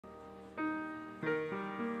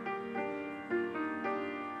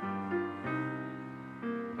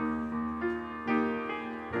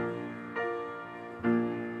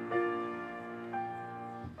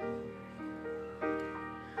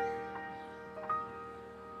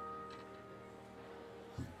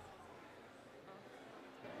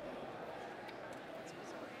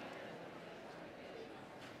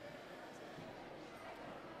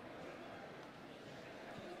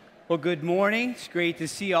Well, good morning. It's great to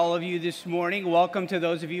see all of you this morning. Welcome to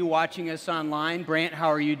those of you watching us online. Brant, how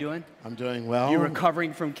are you doing? I'm doing well. You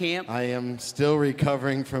recovering from camp? I am still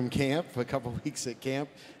recovering from camp, a couple weeks at camp,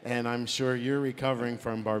 and I'm sure you're recovering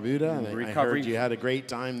from Barbuda. And I heard you had a great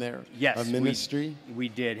time there. Yes, of ministry. We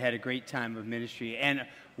did. Had a great time of ministry. And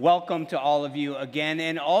welcome to all of you again.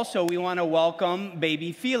 And also, we want to welcome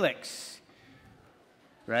baby Felix.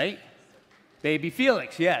 Right? Baby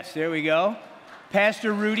Felix, yes, there we go.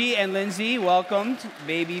 Pastor Rudy and Lindsay welcomed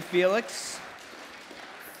baby Felix.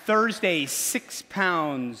 Thursday, 6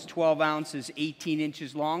 pounds, 12 ounces, 18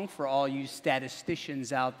 inches long for all you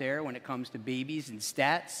statisticians out there when it comes to babies and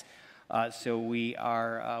stats. So we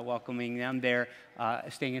are welcoming them. They're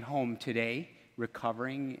staying at home today,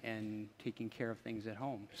 recovering and taking care of things at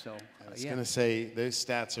home. So I was going to say, those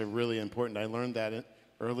stats are really important. I learned that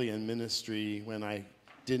early in ministry when I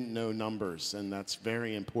didn't know numbers, and that's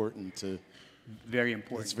very important to Very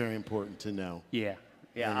important. It's very important to know. Yeah.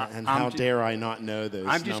 Yeah. And how dare I not know those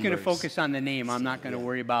I'm just going to numbers. focus on the name. I'm not going to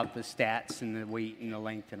worry about the stats and the weight and the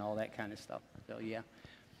length and all that kind of stuff. So, yeah.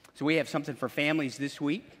 So we have something for families this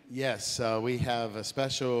week. Yes, we have a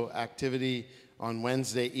special activity on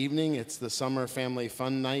Wednesday evening. It's the Summer Family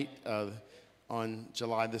Fun Night on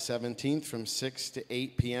July the 17th from 6 to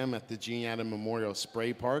 8 p.m. at the Gene Memorial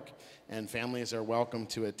Spray Park, and families are welcome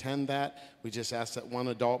to attend that. We just ask that one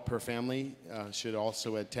adult per family should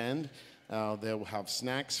also attend. They'll have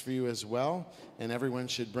snacks for you as well, and everyone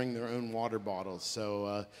should bring their own water bottles.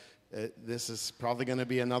 So this is probably going to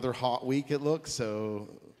be another hot week, it looks, so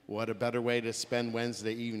what a better way to spend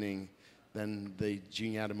Wednesday evening than the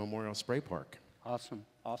Gene Memorial Spray Park. Awesome,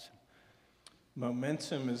 awesome.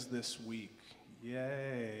 Momentum is this week.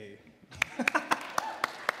 Yay. I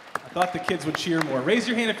thought the kids would cheer more. Raise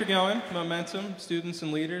your hand if you're going. Momentum, students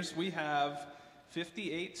and leaders. We have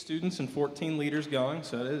 58 students and 14 leaders going,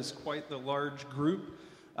 so it is quite the large group.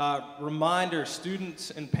 Reminder, students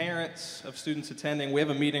and parents of students attending, we have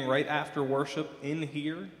a meeting right after worship in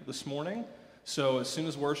here this morning. So as soon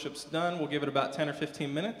as worship's done, we'll give it about 10 or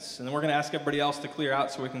 15 minutes, and then we're going to ask everybody else to clear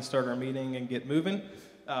out so we can start our meeting and get moving.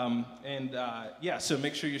 Yeah, so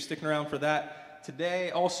make sure you're sticking around for that. Today,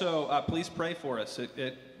 also, please pray for us.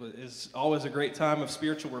 It is always a great time of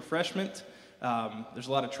spiritual refreshment. There's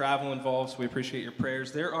a lot of travel involved, so we appreciate your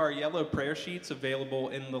prayers. There are yellow prayer sheets available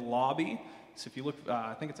in the lobby. So if you look,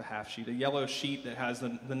 I think it's a half sheet, a yellow sheet that has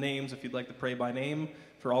the names, if you'd like to pray by name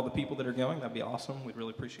for all the people that are going, that'd be awesome. We'd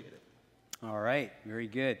really appreciate it. All right, very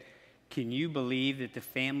good. Can you believe that the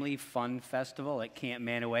Family Fun Festival at Camp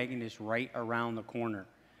Manawagan is right around the corner?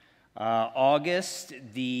 August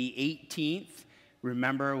the 18th,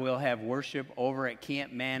 remember we'll have worship over at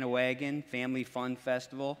Camp Manawagan, Family Fun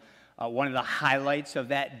Festival. One of the highlights of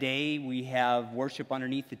that day, we have worship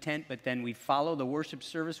underneath the tent, but then we follow the worship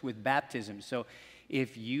service with baptism. So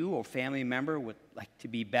if you or family member would like to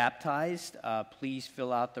be baptized, please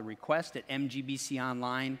fill out the request at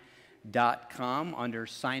mgbconline.com under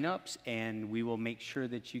signups, and we will make sure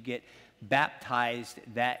that you get baptized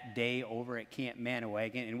that day over at Camp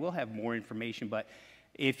Manawagan, and we'll have more information. But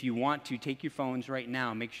if you want to, take your phones right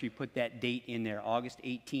now, make sure you put that date in there, August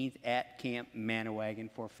 18th at Camp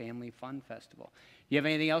Manawagan for Family Fun Festival. You have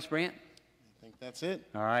anything else, Brant? I think that's it.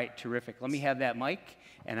 All right, terrific. Let me have that mic,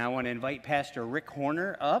 and I want to invite Pastor Rick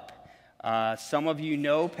Horner up. Some of you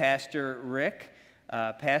know Pastor Rick.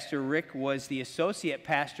 Pastor Rick was the associate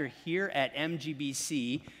pastor here at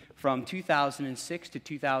Mgbc from 2006 to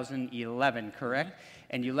 2011, correct?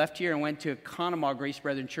 And you left here and went to Conemaugh Grace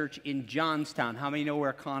Brethren Church in Johnstown. How many know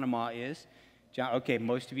where Conemaugh is? Okay,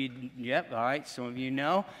 most of you, yep, all right, some of you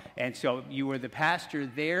know. And so you were the pastor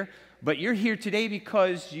there. But you're here today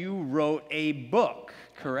because you wrote a book,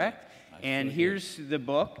 correct? And here's the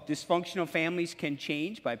book, Dysfunctional Families Can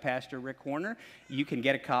Change by Pastor Rick Horner. You can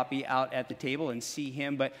get a copy out at the table and see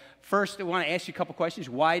him. But first, I want to ask you a couple questions.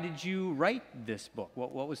 Why did you write this book?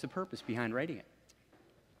 What was the purpose behind writing it?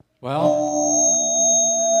 Well,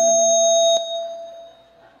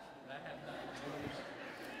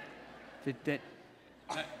 that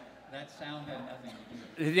sound had nothing to do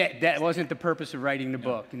with it. That wasn't the purpose of writing the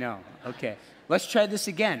book, no. Okay. Let's try this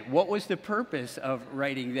again. What was the purpose of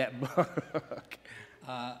writing that book?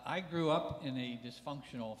 I grew up in a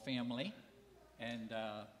dysfunctional family, and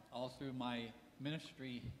all through my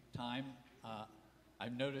ministry time,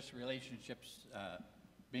 I've noticed relationships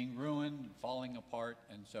being ruined, falling apart,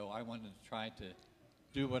 and so I wanted to try to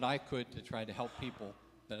do what I could to try to help people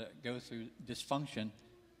that go through dysfunction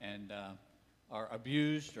and are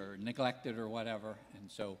abused or neglected or whatever. And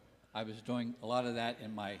so I was doing a lot of that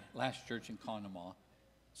in my last church in Conemaugh.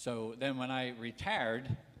 So then when I retired,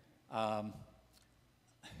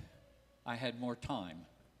 I had more time.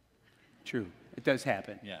 True. It does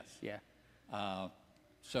happen. Yes. Yeah.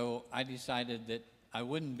 So I decided that I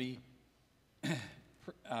wouldn't be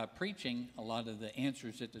preaching a lot of the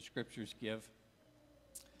answers that the scriptures give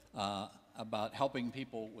about helping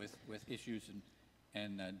people with issues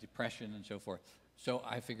and depression and so forth. So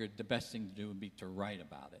I figured the best thing to do would be to write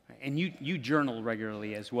about it. And you journal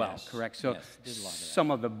regularly as well, Yes, correct? So yes, did a lot of that.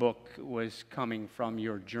 some of the book was coming from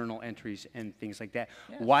your journal entries and things like that.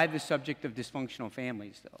 Yes. Why the subject of dysfunctional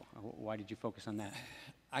families, though? Why did you focus on that?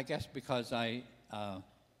 I guess because I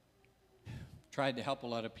tried to help a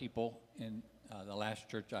lot of people in the last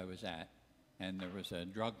church I was at, and there was a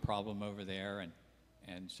drug problem over there,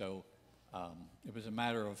 and so it was a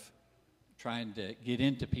matter of trying to get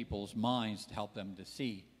into people's minds to help them to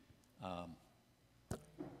see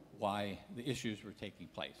why the issues were taking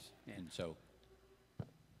place. Yeah. And so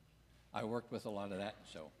I worked with a lot of that.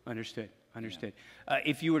 So Understood.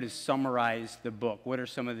 If you were to summarize the book, what are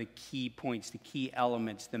some of the key points, the key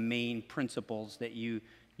elements, the main principles that you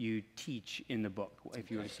teach in the book, if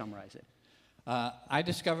you were to summarize it? I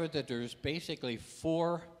discovered that there's basically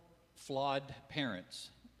 4 flawed parents,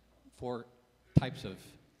 4 types of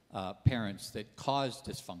parents that cause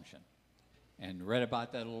dysfunction, and read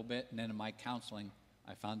about that a little bit, and then in my counseling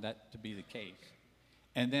I found that to be the case.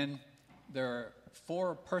 And then there are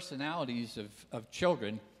 4 personalities of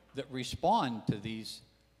children that respond to these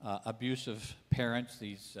abusive parents,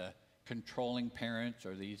 these controlling parents,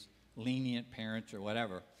 or these lenient parents, or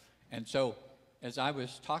whatever. And so as I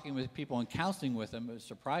was talking with people and counseling with them, it was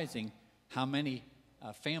surprising how many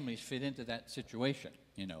families fit into that situation.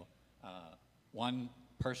 You know, one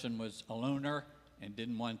person was a loner and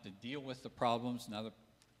didn't want to deal with the problems.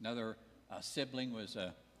 Another sibling was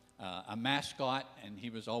a mascot, and he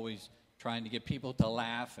was always trying to get people to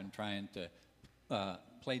laugh and trying to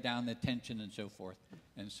play down the tension and so forth.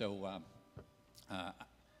 And so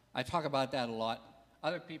I talk about that a lot.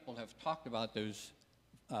 Other people have talked about those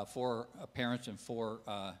 4 parents and 4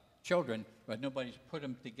 children, but nobody's put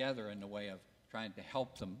them together in the way of trying to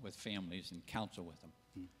help them with families and counsel with them.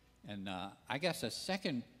 And I guess a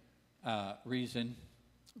second reason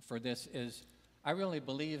for this is I really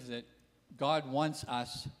believe that God wants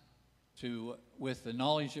us to, with the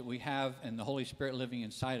knowledge that we have and the Holy Spirit living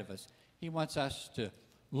inside of us, He wants us to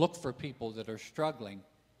look for people that are struggling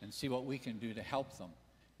and see what we can do to help them.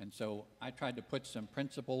 And so I tried to put some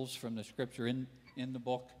principles from the Scripture in the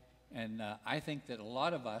book, and I think that a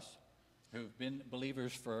lot of us who've been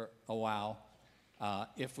believers for a while,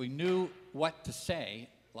 if we knew what to say,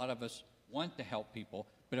 a lot of us want to help people,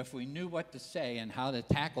 but if we knew what to say and how to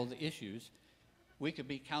tackle the issues, we could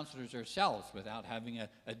be counselors ourselves without having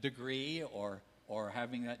a degree or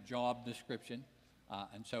having that job description.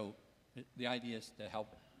 And so the idea is to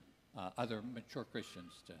help other mature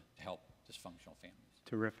Christians to help dysfunctional families.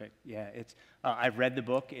 Terrific. Yeah, it's. I've read the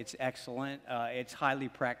book. It's excellent. It's highly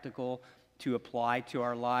practical to apply to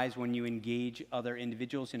our lives when you engage other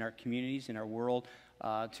individuals in our communities, in our world,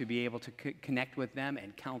 to be able to connect with them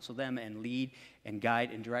and counsel them and lead and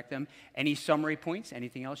guide and direct them. Any summary points?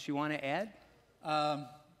 Anything else you want to add?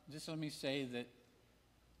 Just let me say that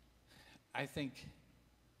I think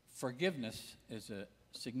forgiveness is a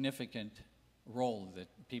significant role that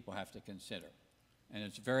people have to consider. And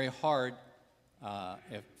it's very hard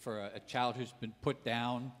for a child who's been put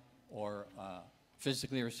down or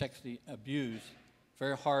physically or sexually abused,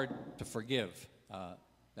 very hard to forgive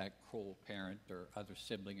that cruel parent or other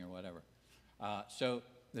sibling or whatever. So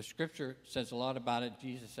the Scripture says a lot about it.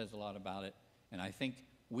 Jesus says a lot about it. And I think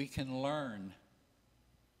we can learn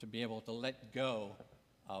to be able to let go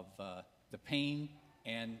of the pain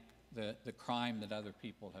and the crime that other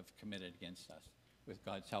people have committed against us. With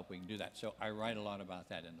God's help, we can do that. So I write a lot about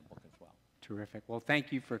that in the book as well. Terrific. Well,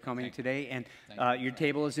 thank you for coming today. And Thank you. your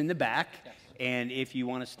table is in the back. Yes. And if you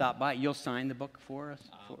want to stop by, you'll sign the book for us?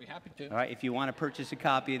 I'll be happy to. All right. If you want to purchase a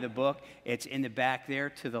copy of the book, it's in the back there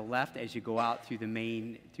to the left as you go out through the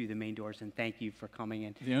main doors. And thank you for coming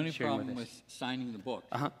and The only sharing problem with us. with signing the book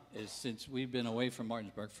is since we've been away from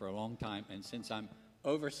Martinsburg for a long time, and since I'm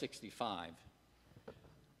over 65,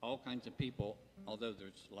 all kinds of people, although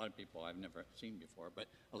there's a lot of people I've never seen before, but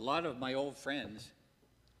a lot of my old friends,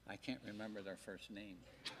 I can't remember their first name.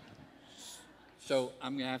 So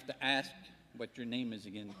I'm going to have to ask what your name is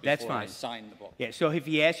again before That's fine. I sign the book. Yeah, so if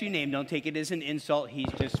he asks your name, don't take it as an insult.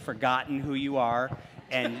 He's just forgotten who you are.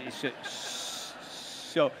 And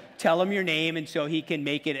so tell him your name, and so he can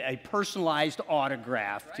make it a personalized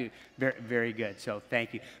autograph. Very, very good. So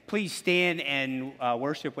thank you. Please stand and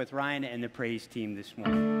worship with Ryan and the praise team this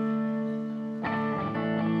morning.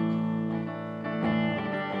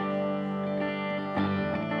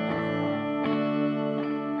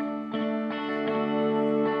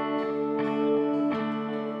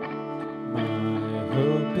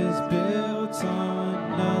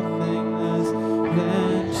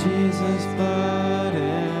 Jesus' blood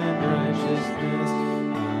and righteousness.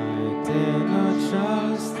 I dare not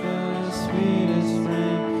trust the sweetest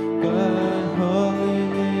frame, but wholly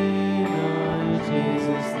lean on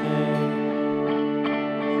Jesus' name.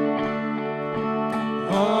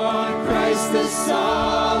 On Christ the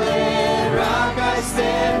solid rock I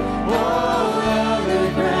stand, all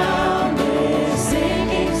other ground is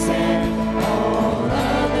sinking sand, all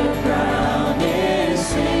other ground is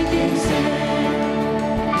sinking sand.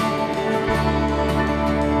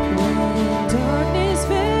 When darkness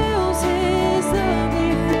veils his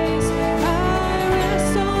lovely face, I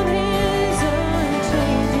rest on his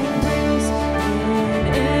unchanging grace.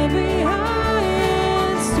 In every high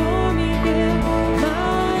and stormy gale,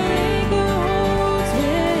 my anchor holds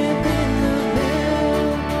within the veil.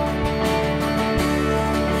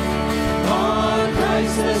 On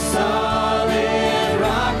Christ the solid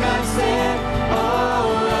rock I stand,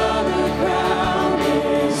 all other ground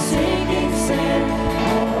is sinking sand,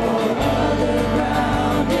 all other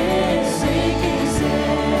ground is sinking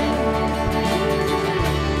sand.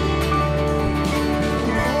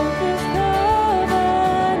 His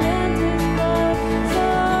covenant, his blood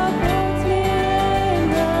supports me in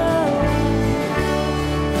the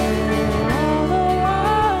when all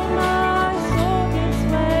around my soul can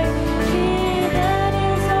sway, he that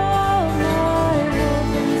is all my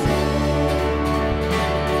hope and stay.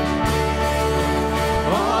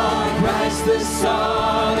 On Christ the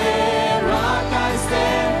solid rock I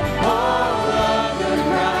stand, all other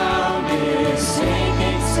ground is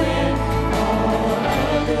sinking sand, all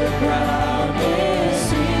other ground is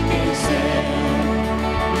sinking sand.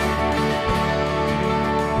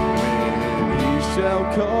 When he shall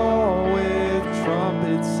call with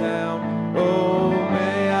trumpet sound, oh,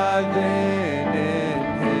 may I then in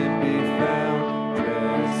him be found,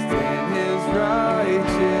 dressed in his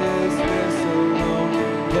righteousness alone,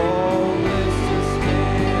 faultless to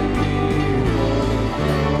stand before the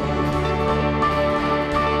throne.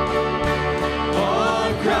 On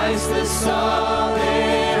Christ the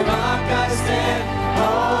solid rock I stand,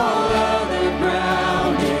 all other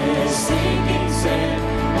ground is sinking sand,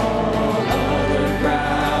 all other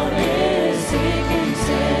ground is sinking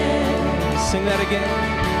sand. Sing that again.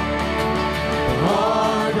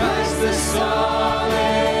 On Christ the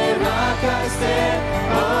solid rock I stand,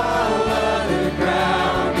 all other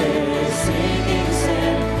ground is sinking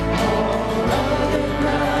sand, all other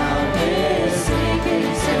ground is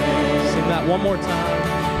sinking sand. Sing that one more time.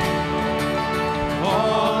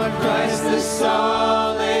 On Christ the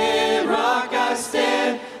solid rock I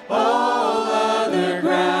stand, all other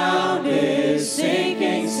ground is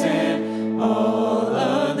sinking sand, all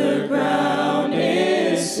other ground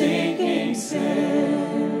is sinking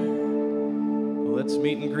sand. Well, let's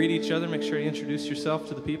meet and greet each other. Make sure you introduce yourself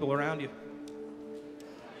to the people around you.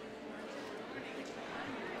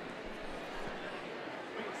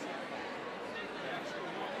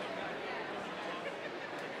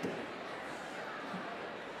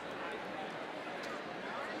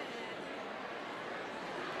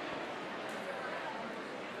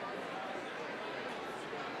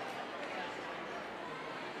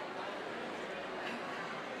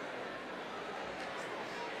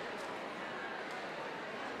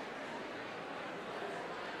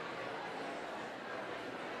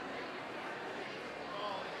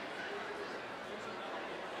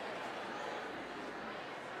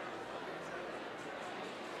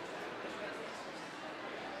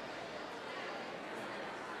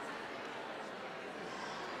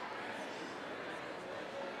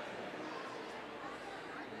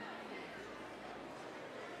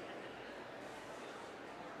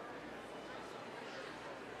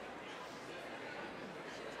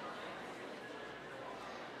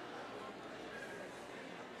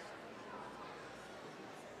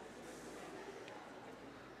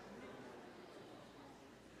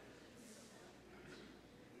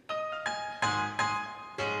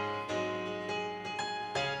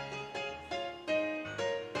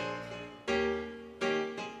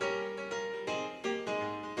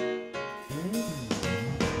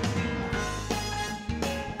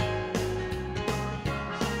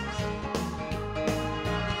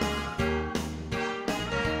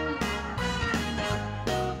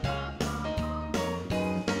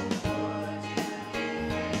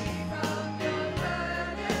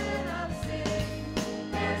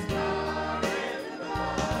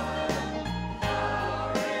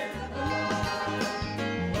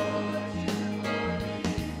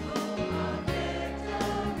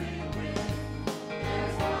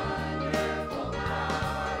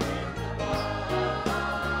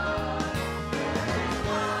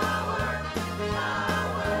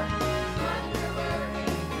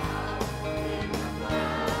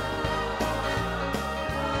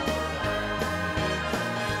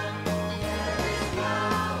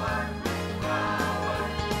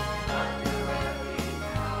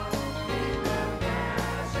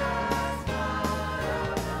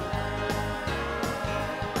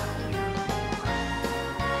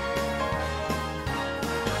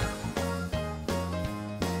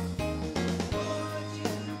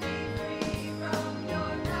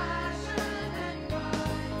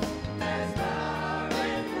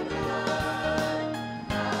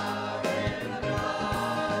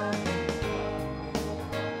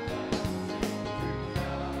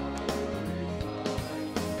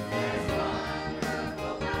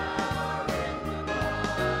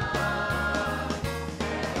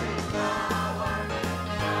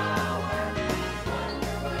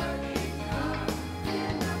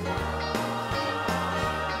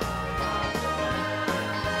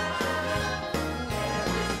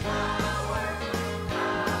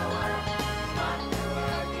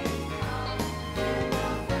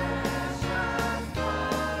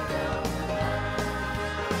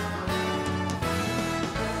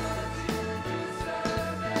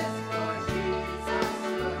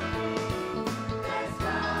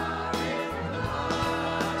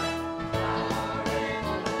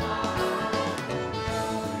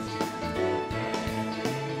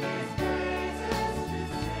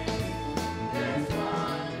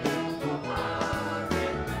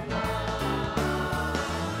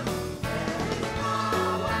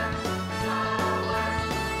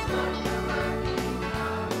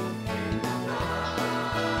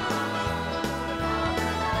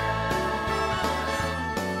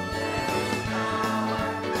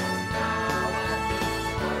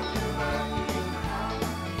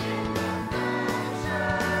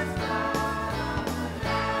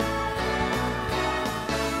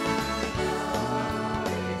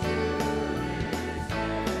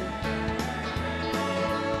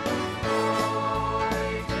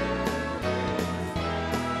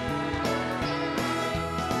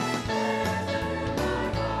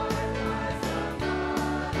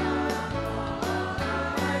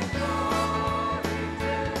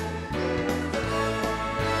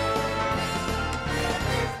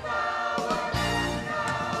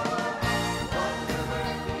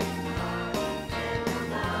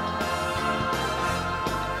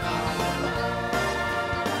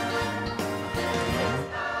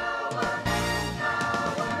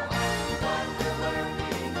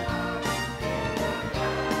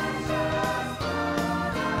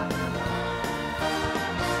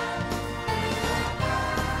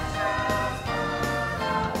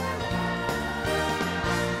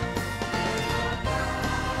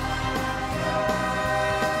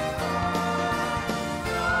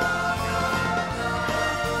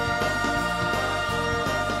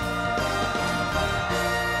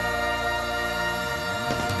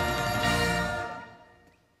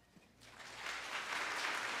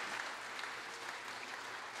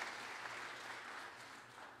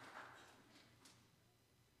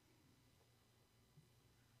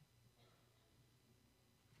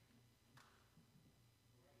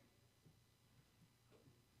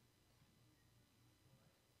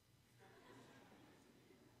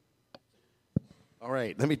 All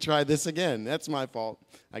right, let me try this again. That's my fault.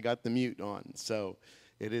 I got the mute on. So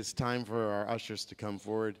it is time for our ushers to come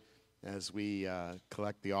forward as we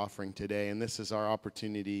collect the offering today. And this is our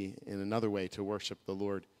opportunity in another way to worship the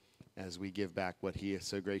Lord as we give back what he has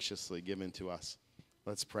so graciously given to us.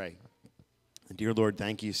 Let's pray. Dear Lord,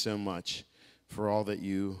 thank you so much for all that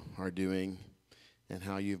you are doing and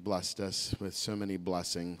how you've blessed us with so many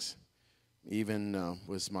blessings. Even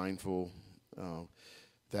was mindful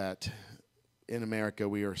that in America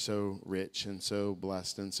we are so rich and so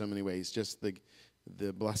blessed in so many ways. Just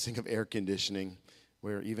the blessing of air conditioning,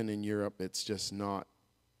 where even in Europe it's just not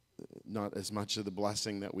as much of the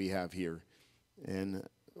blessing that we have here. And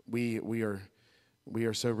we are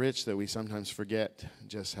so rich that we sometimes forget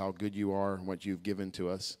just how good you are and what you've given to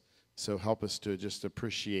us. So help us to just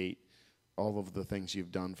appreciate all of the things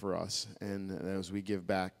you've done for us. And as we give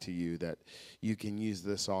back to you, that you can use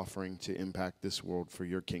this offering to impact this world for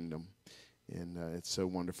your kingdom. And it's so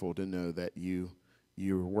wonderful to know that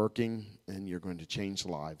you're working and you're going to change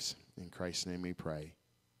lives. In Christ's name we pray.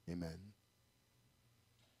 Amen.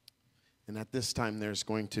 And at this time, there's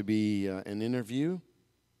going to be an interview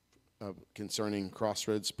concerning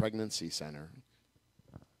Crossroads Pregnancy Center.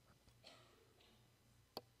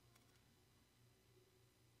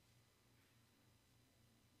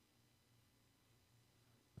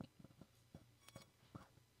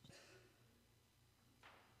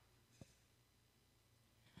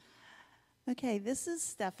 Okay, this is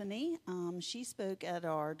Stephanie. She spoke at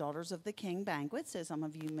our Daughters of the King banquet, so some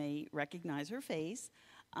of you may recognize her face.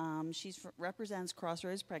 She represents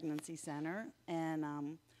Crossroads Pregnancy Center,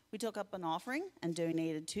 and we took up an offering and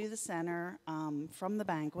donated to the center from the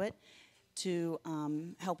banquet to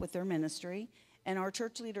help with their ministry. And our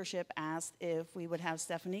church leadership asked if we would have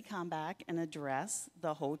Stephanie come back and address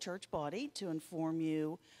the whole church body to inform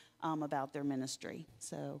you about their ministry.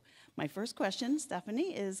 So my first question,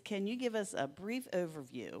 Stephanie, is can you give us a brief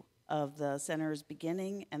overview of the center's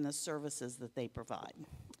beginning and the services that they provide?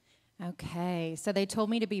 Okay, so they told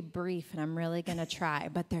me to be brief, and I'm really going to try,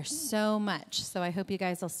 but there's so much, so I hope you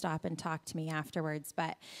guys will stop and talk to me afterwards.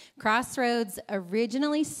 But Crossroads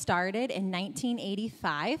originally started in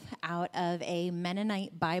 1985 out of a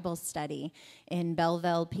Mennonite Bible study in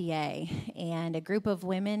Belleville, PA, and a group of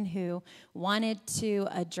women who wanted to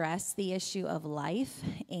address the issue of life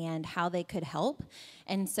and how they could help.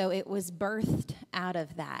 And so it was birthed out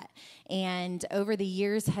of that. And over the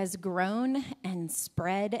years has grown and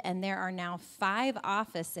spread, and there are now 5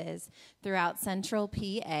 offices throughout central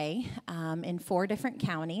PA in 4 different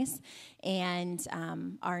counties. And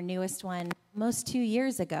our newest one, almost 2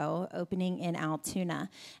 years ago, opening in Altoona.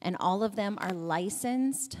 And all of them are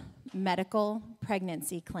licensed medical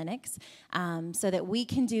pregnancy clinics so that we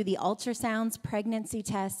can do the ultrasounds, pregnancy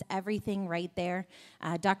tests, everything right there.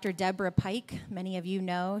 Dr. Deborah Pike, many of you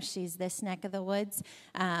know, she's this neck of the woods.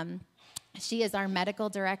 She is our medical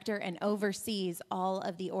director and oversees all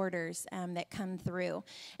of the orders that come through.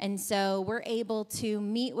 And so we're able to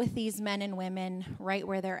meet with these men and women right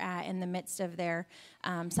where they're at in the midst of their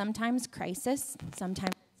sometimes crisis,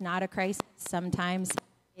 sometimes not a crisis, sometimes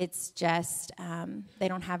it's just they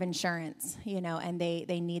don't have insurance, and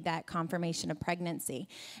they need that confirmation of pregnancy.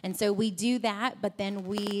 And so we do that, but then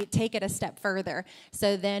we take it a step further.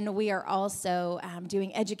 So then we are also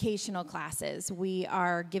doing educational classes. We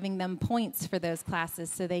are giving them points for those classes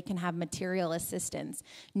so they can have material assistance,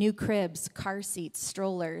 new cribs, car seats,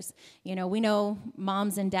 strollers. We know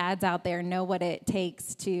moms and dads out there know what it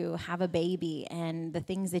takes to have a baby and the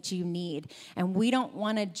things that you need. And we don't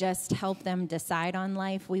want to just help them decide on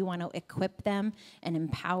life. We want to equip them and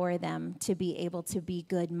empower them to be able to be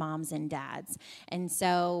good moms and dads. And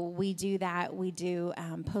so we do that. We do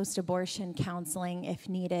post-abortion counseling if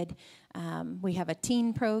needed. We have a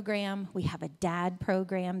teen program. We have a dad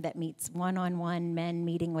program that meets one-on-one men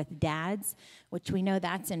meeting with dads, which we know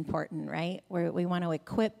that's important, right? We want to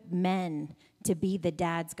equip men to be the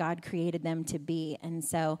dads God created them to be. And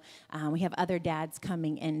so we have other dads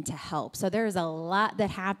coming in to help. So there's a lot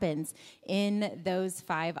that happens in those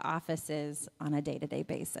 5 offices on a day-to-day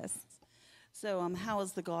basis. So how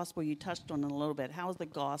is the gospel, you touched on it a little bit, how is the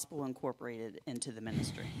gospel incorporated into the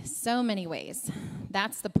ministry? So many ways.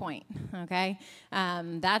 That's the point, okay?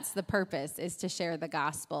 That's the purpose, is to share the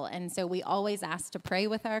gospel. And so we always ask to pray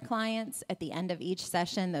with our clients at the end of each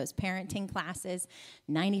session, those parenting classes.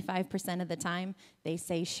 95% of the time, they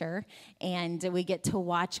say sure. And we get to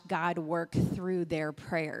watch God work through their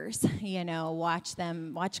prayers,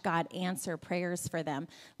 watch God answer prayers for them,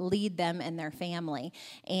 lead them and their family.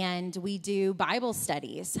 And we do do Bible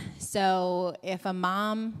studies. So if a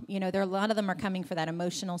mom, there a lot of them are coming for that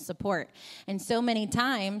emotional support. And so many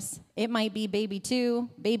times it might be baby 2,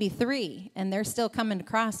 baby 3, and they're still coming to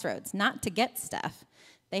Crossroads, not to get stuff.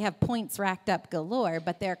 They have points racked up galore,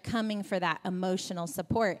 but they're coming for that emotional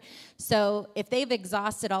support. So if they've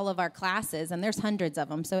exhausted all of our classes, and there's hundreds of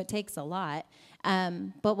them, so it takes a lot,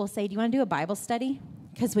 but we'll say, do you want to do a Bible study?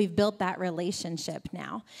 Because we've built that relationship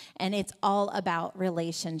now, and it's all about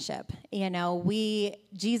relationship.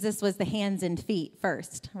 Jesus was the hands and feet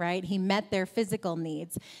first, right? He met their physical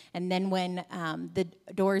needs, and then when the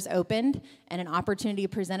doors opened and an opportunity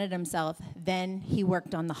presented himself, then he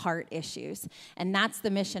worked on the heart issues. And that's the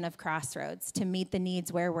mission of Crossroads, to meet the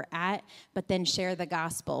needs where we're at, but then share the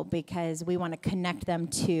gospel, because we want to connect them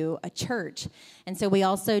to a church. And so we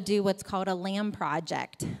also do what's called a LAM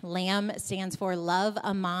project. LAM stands for Love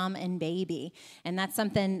a Mom and Baby, and that's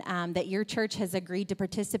something that your church has agreed to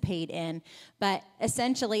participate in. But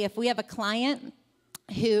essentially, if we have a client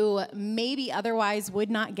who maybe otherwise would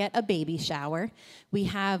not get a baby shower, we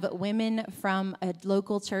have women from a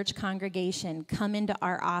local church congregation come into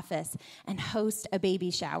our office and host a baby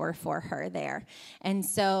shower for her there. And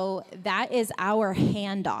so that is our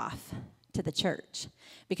handoff to the church,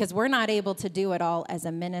 because we're not able to do it all as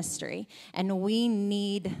a ministry, and we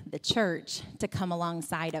need the church to come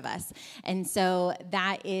alongside of us. And so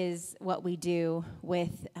that is what we do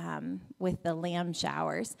with the lamb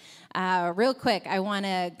showers. Real quick, I want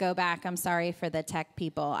to go back. I'm sorry for the tech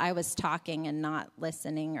people. I was talking and not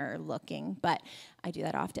listening or looking, but I do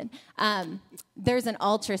that often. There's an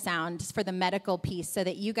ultrasound for the medical piece so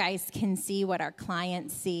that you guys can see what our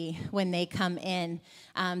clients see when they come in.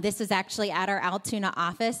 This is actually at our Altoona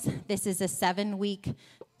office. This is a 7-week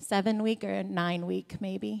or 9-week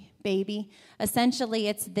maybe baby. Essentially,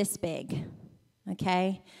 it's this big,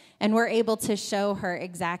 okay? And we're able to show her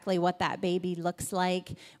exactly what that baby looks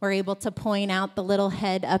like. We're able to point out the little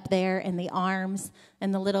head up there and the arms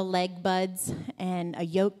and the little leg buds and a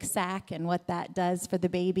yolk sac and what that does for the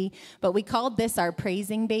baby. But we called this our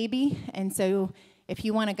praising baby. And so if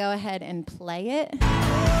you want to go ahead and play it.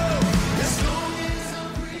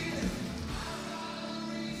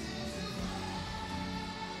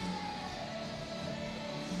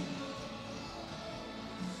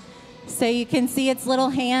 So you can see its little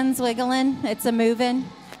hands wiggling, it's a moving.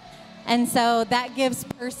 And so that gives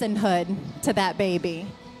personhood to that baby.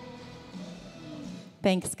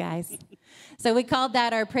 Thanks, guys. So we called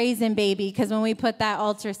that our praising baby, because when we put that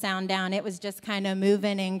ultrasound down, it was just kind of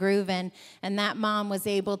moving and grooving. And that mom was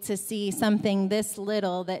able to see something this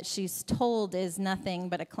little that she's told is nothing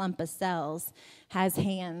but a clump of cells, has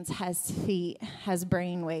hands, has feet, has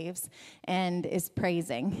brain waves, and is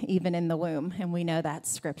praising even in the womb. And we know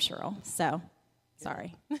that's scriptural. So,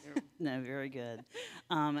 sorry. No, very good.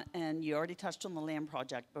 And you already touched on the Lamb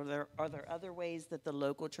Project, but are there other ways that the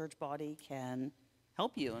local church body can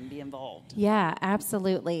help you and be involved? Yeah,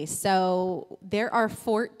 absolutely. So there are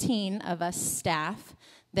 14 of us staff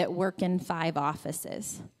that work in 5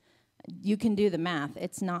 offices. You can do the math.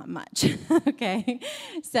 It's not much, okay?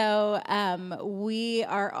 So we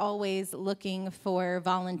are always looking for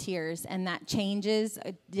volunteers, and that changes.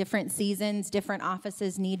 Different seasons, different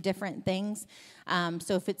offices need different things.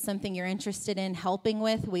 So if it's something you're interested in helping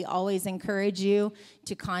with, we always encourage you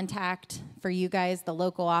to contact, for you guys, the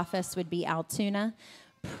local office would be Altoona.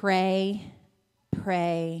 Pray,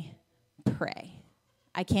 pray, pray.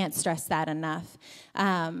 I can't stress that enough.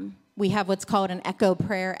 We have what's called an Echo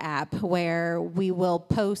Prayer app, where we will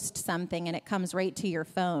post something and it comes right to your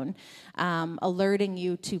phone, alerting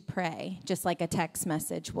you to pray, just like a text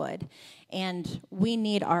message would. And we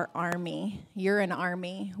need our army. You're an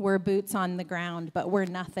army. We're boots on the ground, but we're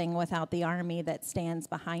nothing without the army that stands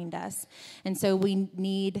behind us. And so we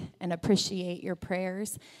need and appreciate your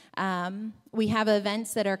prayers. We have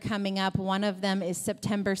events that are coming up. One of them is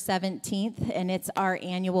September 17th, and it's our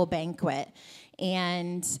annual banquet.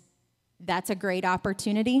 And that's a great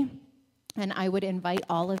opportunity, and I would invite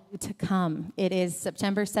all of you to come. It is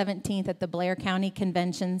September 17th at the Blair County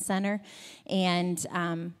Convention Center, and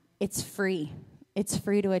it's free. It's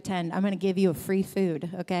free to attend. I'm going to give you a free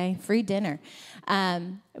food, okay? Free dinner.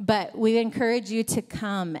 But we encourage you to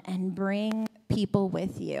come and bring people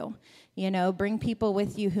with you. Bring people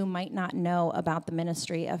with you who might not know about the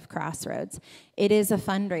ministry of Crossroads. It is a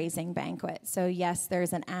fundraising banquet. So yes,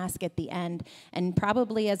 there's an ask at the end. And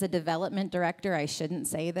probably as a development director, I shouldn't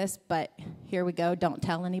say this, but here we go. Don't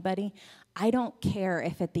tell anybody. I don't care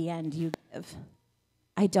if at the end you give.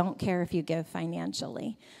 I don't care if you give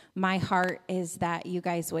financially. My heart is that you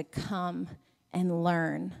guys would come and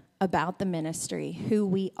learn about the ministry, who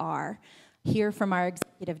we are, Hear from our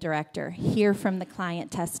executive director, hear from the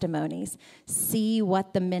client testimonies, see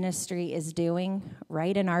what the ministry is doing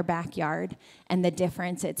right in our backyard and the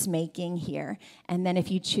difference it's making here. And then if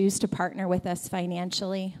you choose to partner with us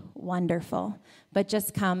financially, wonderful. But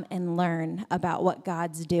just come and learn about what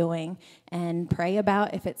God's doing and pray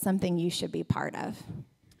about if it's something you should be part of.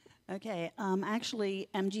 Okay, actually,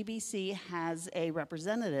 MGBC has a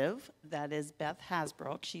representative, that is Beth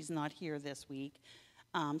Hasbrook. She's not here this week.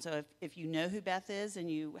 So if you know who Beth is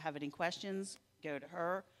and you have any questions, go to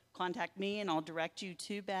her, contact me, and I'll direct you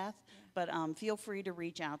to Beth. But feel free to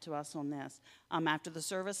reach out to us on this. After the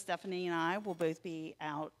service, Stephanie and I will both be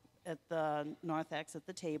out at the narthex at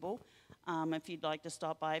the table. If you'd like to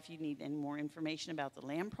stop by, if you need any more information about the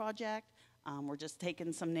Land Project. We're just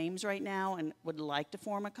taking some names right now and would like to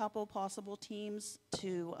form a couple possible teams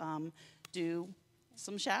to do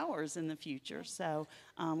some showers in the future. So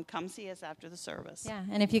come see us after the service. Yeah,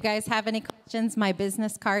 and if you guys have any questions, my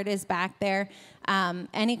business card is back there.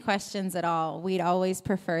 Any questions at all, we'd always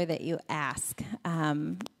prefer that you ask.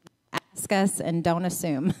 Ask us and don't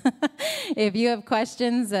assume. If you have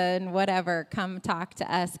questions and whatever, come talk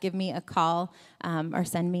to us. Give me a call or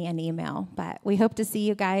send me an email. But we hope to see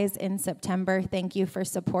you guys in September. Thank you for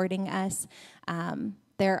supporting us.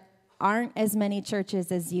 There aren't as many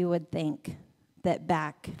churches as you would think that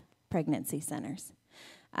back pregnancy centers.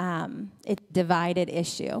 It's a divided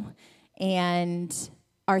issue. And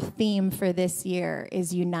our theme for this year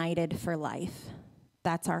is United for Life.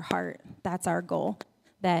 That's our heart. That's our goal.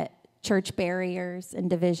 That church barriers and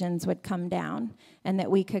divisions would come down and that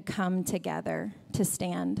we could come together to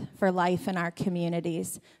stand for life in our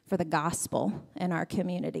communities, for the gospel in our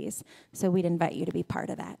communities. So we'd invite you to be part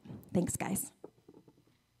of that. Thanks, guys.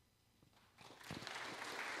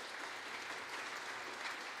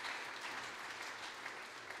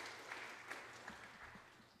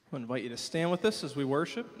 I invite you to stand with us as we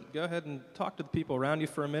worship. Go ahead and talk to the people around you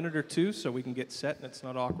for a minute or two so we can get set and it's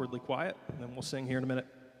not awkwardly quiet, and then we'll sing here in a minute.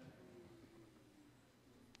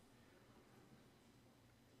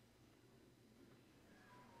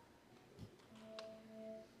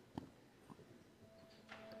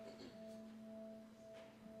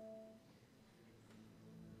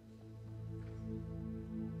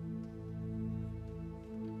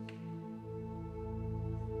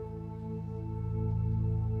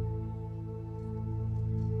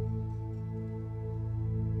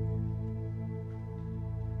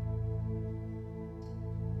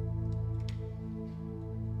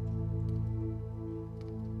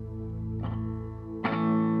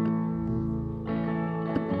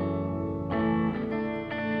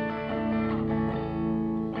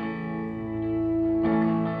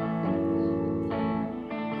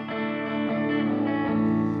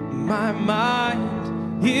 My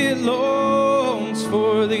mind, it longs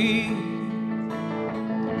for thee,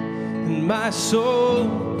 and my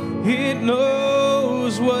soul, it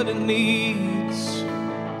knows what it needs,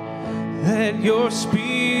 that your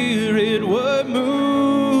spirit would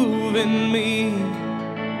move in me,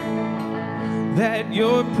 that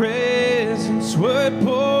your presence would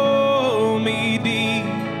pull me deep.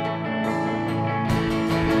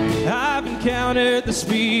 I've encountered the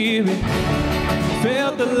Spirit,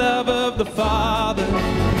 felt the love of the Father,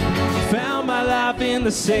 found my life in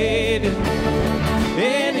the Savior,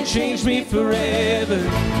 and it changed me forever.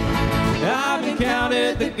 I've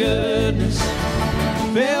encountered the goodness,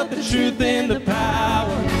 felt the truth and the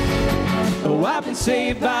power. Oh, I've been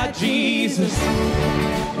saved by Jesus,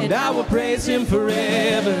 and I will praise Him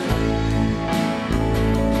forever.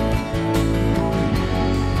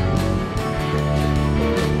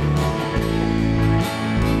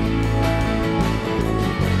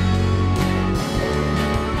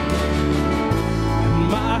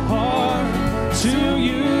 To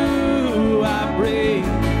you I bring,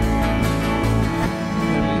 and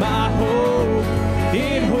my hope,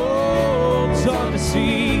 it holds on to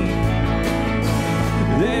see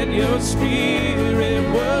that your spirit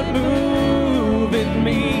would move in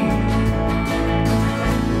me,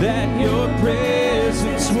 that your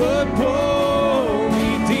presence would pull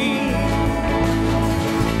me deep.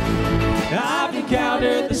 I've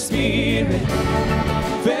encountered the Spirit,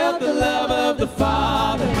 felt the love of the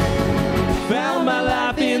Father, found my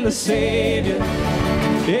life in the Savior,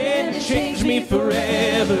 and it changed me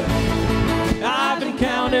forever. I've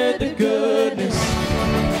encountered the goodness,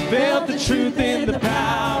 felt the truth and the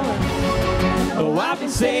power. Oh, I've been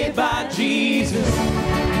saved by Jesus,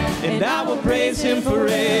 and I will praise Him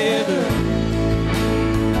forever.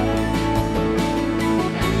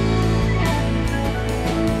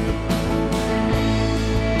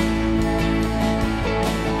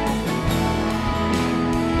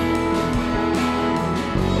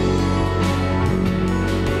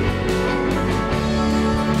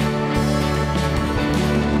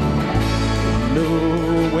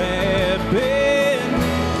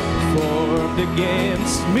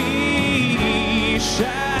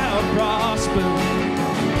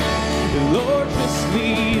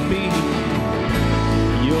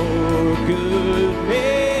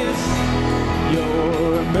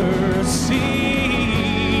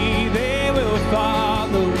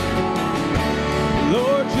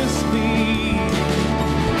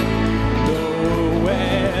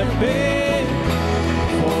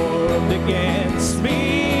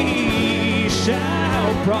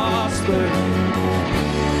 prosper.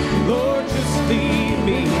 Lord, just lead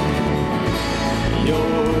me.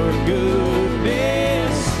 Your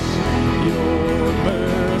goodness, your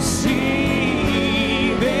mercy,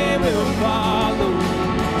 they will follow.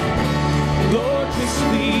 Lord, just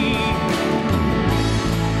lead.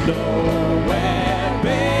 No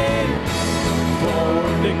weapon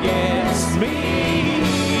formed against me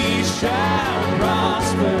shall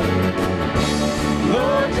prosper.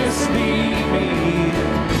 Lord, just lead me.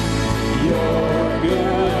 Your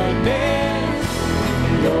goodness,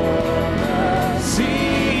 your mercy,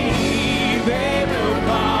 they will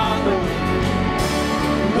follow.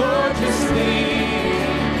 Lord, just lead.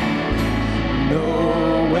 No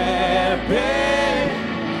weapon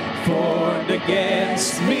formed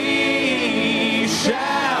against me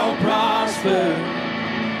shall prosper.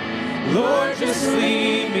 Lord, just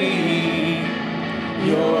lead me.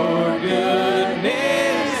 Your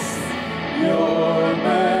goodness, your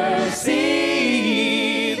mercy,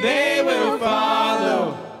 they will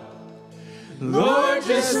follow. Lord,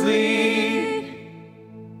 just lead.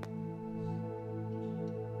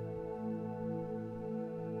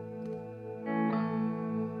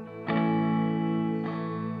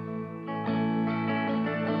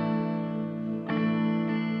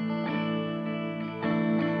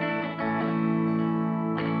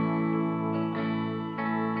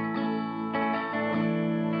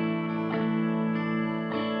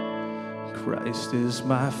 Christ is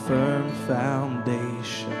my firm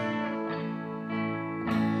foundation,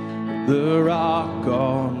 the rock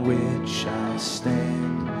on which I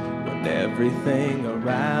stand when everything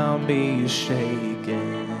around me is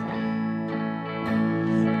shaking.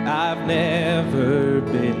 I've never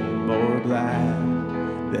been more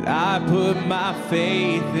glad that I put my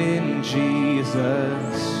faith in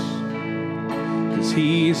Jesus, 'cause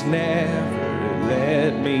he's never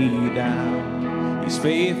let me down. He's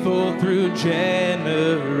faithful through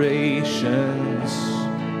generations.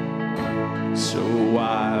 So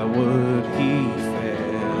why would he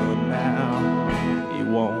fail now? He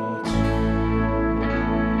won't.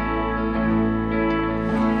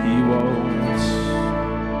 He won't.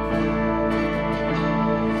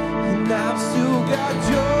 And I've still got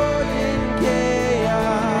joy in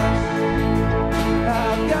chaos.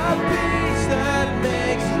 I've got peace that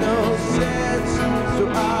makes no sense. So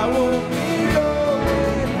I won't be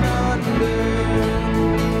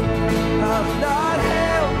I'm not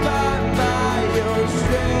held by my own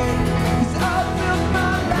strength, 'cause I built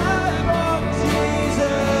my life on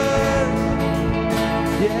Jesus.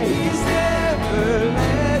 Yeah, he's never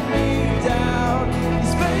let me down.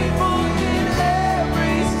 He's faithful in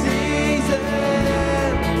every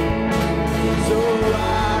season. So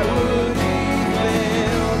why would he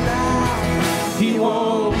fail now? He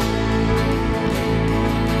won't.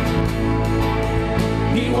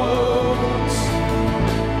 He won't.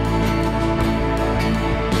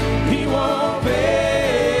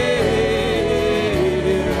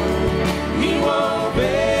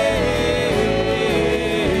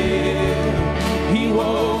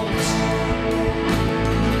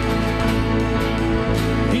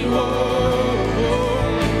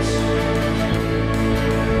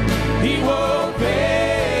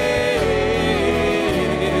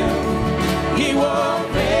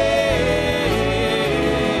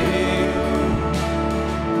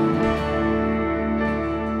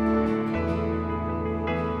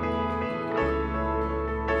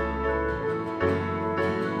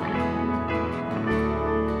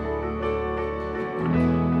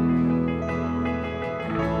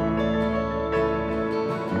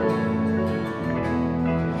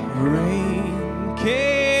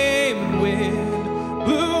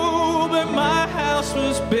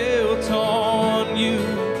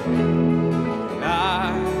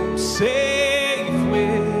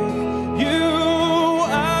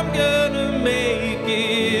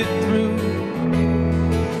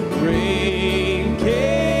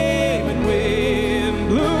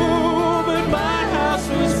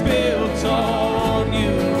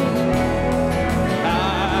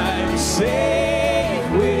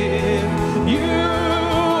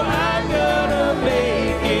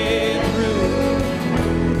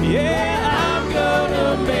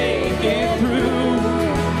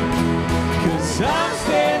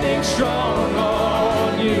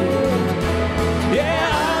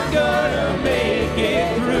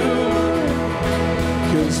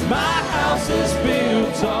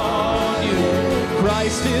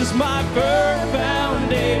 Christ is my firm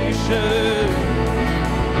foundation,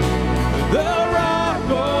 the rock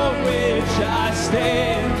on which I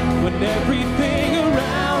stand when everything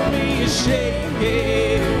around me is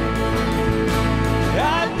shaking.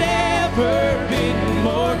 I've never been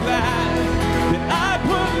more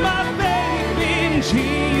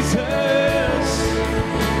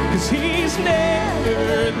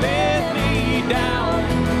never let me down.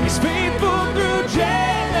 He's faithful through generations.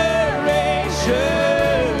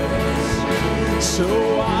 So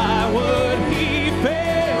why would he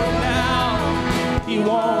fail now? He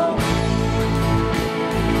won't.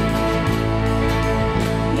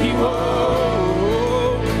 He won't.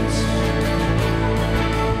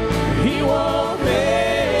 He won't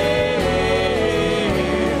fail.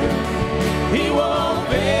 He won't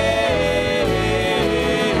fail.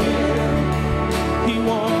 He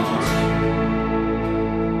won't.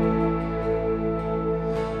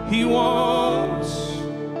 He won't.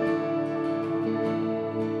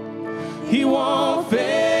 He won't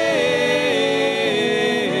fail.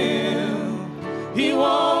 He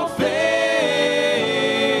won't fail.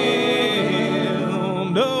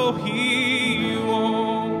 No, he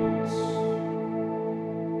won't.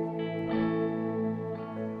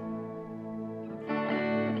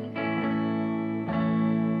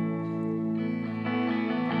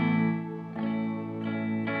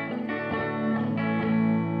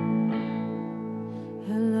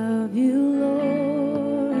 I love you, Lord.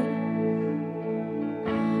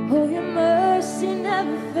 Oh, your mercy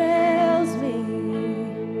never fails me.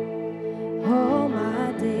 All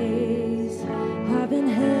my days I've been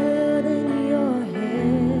held in your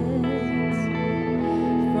hands.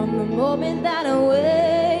 From the moment that I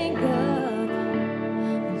wake up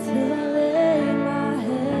until I lay my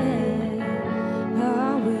head,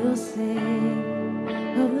 I will sing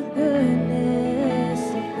of the goodness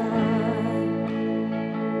of God.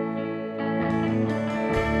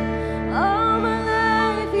 All my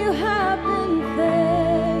life you have been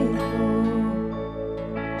faithful,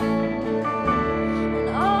 and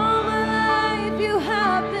all my life you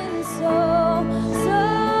have been so, so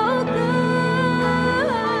good.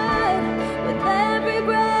 With every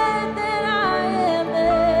breath that I am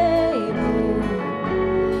able,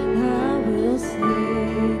 I will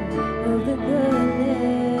sing of the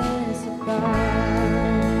goodness of God.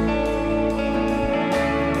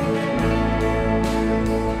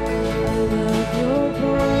 I love your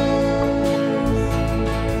voice.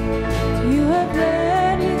 You have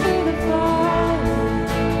led me through the fire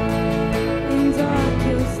in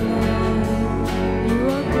darkest night. You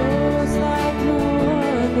are close like no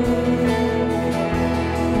other.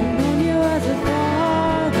 I've known you as a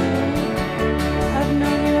father. I've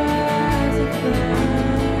known you as a friend.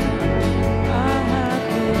 I have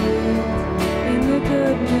lived in the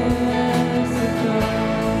goodness of God.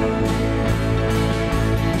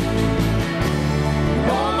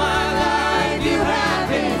 All my life you have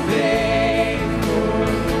been faithful.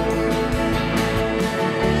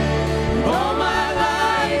 All my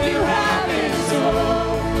life you have been so,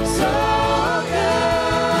 so good.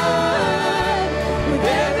 With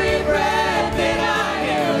every breath that I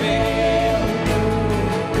am able,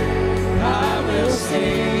 I will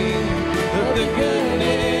sing of the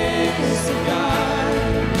goodness of God.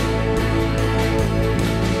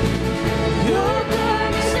 Your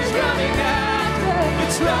goodness is running after,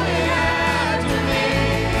 it's running after me.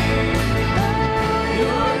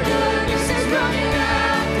 Your goodness is running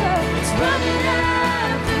after, it's running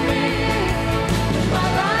after me. My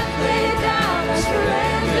life laid down, I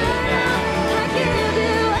surrender now, I give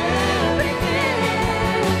you everything.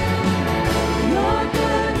 Your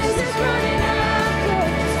goodness is running after,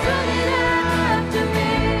 it's running after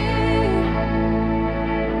me.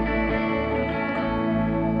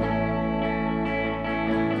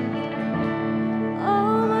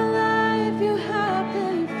 All my life you have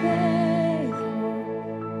been faithful,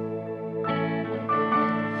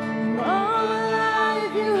 and all my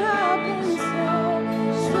life you have been so,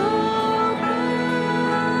 so good.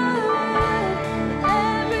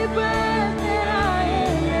 Every breath that I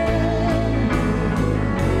am able,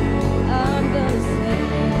 I'm gonna sing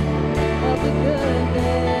of the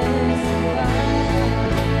goodness of God.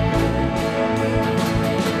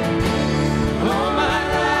 All my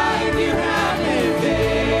life you have been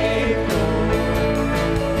faithful.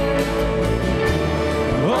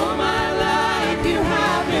 All my life you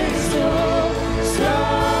have been so, so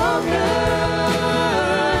good.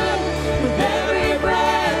 With every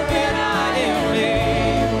breath that I am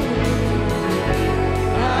able,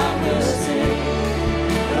 I will sing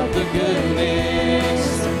of the goodness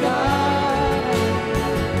of God.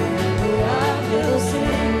 Oh, I will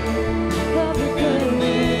sing of the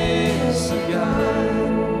goodness of God.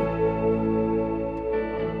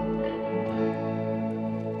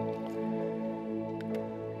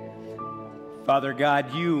 Father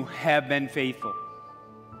God, you have been faithful.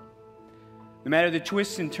 No matter the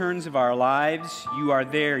twists and turns of our lives, you are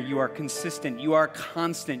there, you are consistent, you are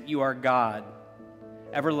constant, you are God,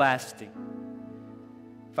 everlasting.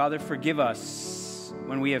 Father, forgive us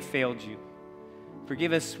when we have failed you.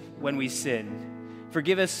 Forgive us when we sin.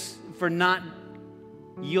 Forgive us for not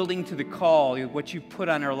yielding to the call, what you've put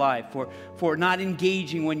on our life, for not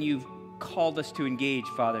engaging when you've called us to engage,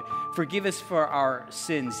 Father. Forgive us for our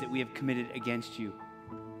sins that we have committed against you.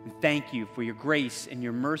 And thank you for your grace and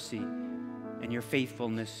your mercy and your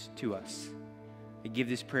faithfulness to us. I give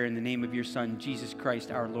this prayer in the name of your Son, Jesus Christ,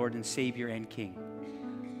 our Lord and Savior and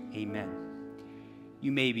King. Amen.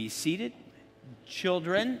 You may be seated.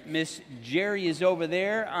 Children, Miss Jerry is over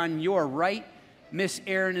there on your right. Miss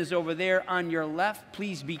Erin is over there on your left.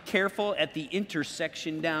 Please be careful at the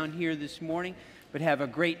intersection down here this morning, but have a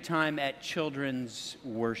great time at children's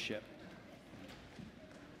worship.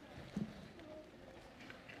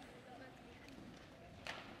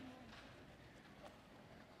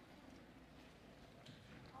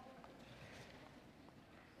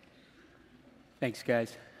 Thanks,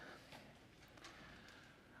 guys.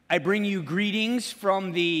 I bring you greetings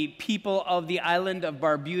from the people of the island of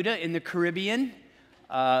Barbuda in the Caribbean.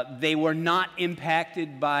 They were not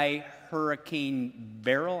impacted by Hurricane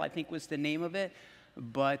Beryl, I think was the name of it,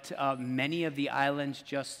 but many of the islands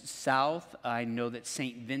just south. I know that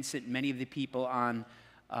St. Vincent, many of the people on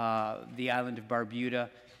the island of Barbuda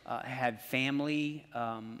had family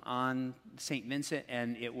on St. Vincent,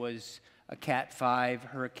 and it was a Cat 5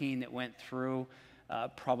 hurricane that went through.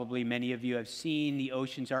 Probably many of you have seen the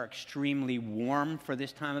oceans are extremely warm for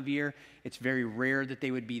this time of year. It's very rare that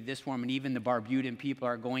they would be this warm, and even the Barbudan people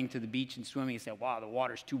are going to the beach and swimming and say, wow, the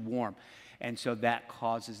water's too warm. And so that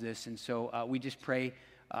causes this. And so we just pray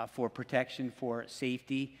for protection, for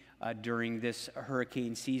safety during this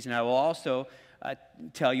hurricane season. I will also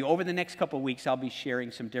tell you, over the next couple of weeks, I'll be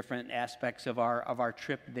sharing some different aspects of our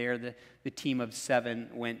trip there. The team of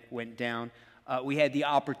 7 went down. We had the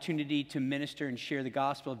opportunity to minister and share the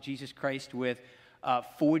gospel of Jesus Christ with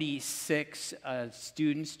 46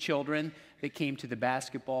 students, children, that came to the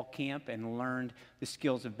basketball camp and learned the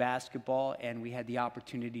skills of basketball, and we had the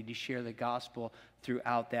opportunity to share the gospel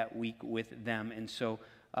throughout that week with them. And so,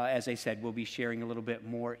 as I said, we'll be sharing a little bit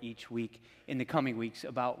more each week in the coming weeks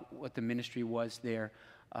about what the ministry was there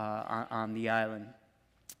on the island.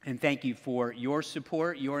 And thank you for your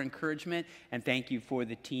support, your encouragement, and thank you for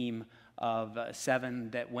the team of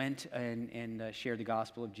 7 that went and shared the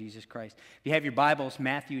gospel of Jesus Christ. If you have your Bibles,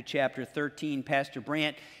 Matthew chapter 13, Pastor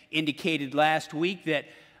Brandt indicated last week that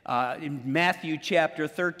in Matthew chapter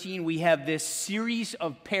 13 we have this series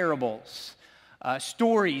of parables,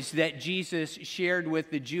 stories that Jesus shared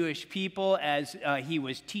with the Jewish people as he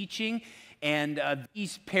was teaching, and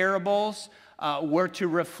these parables were to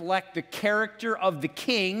reflect the character of the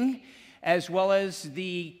king as well as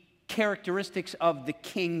the characteristics of the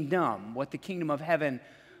kingdom, what the kingdom of heaven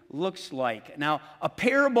looks like. Now, a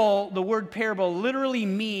parable, the word parable literally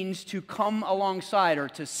means to come alongside or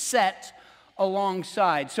to set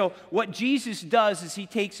alongside. So what Jesus does is he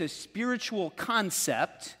takes a spiritual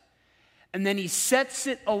concept and then he sets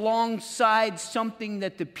it alongside something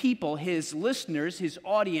that the people, his listeners, his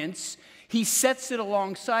audience, he sets it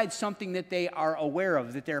alongside something that they are aware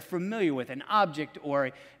of, that they're familiar with, an object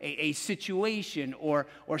or a situation or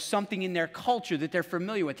something in their culture that they're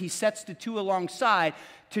familiar with. He sets the two alongside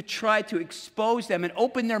to try to expose them and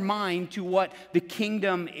open their mind to what the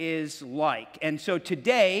kingdom is like. And so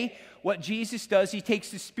today, what Jesus does, he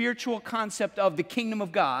takes the spiritual concept of the kingdom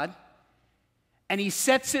of God and he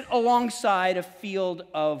sets it alongside a field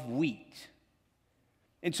of wheat.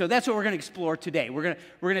 And so that's what we're going to explore today. We're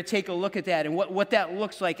going to take a look at that and what that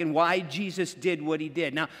looks like and why Jesus did what he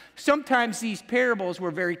did. Now, sometimes these parables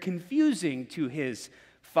were very confusing to his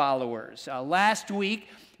followers. Last week,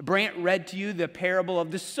 Brant read to you the parable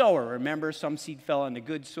of the sower. Remember, some seed fell on the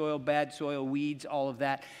good soil, bad soil, weeds, all of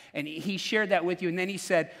that. And he shared that with you. And then he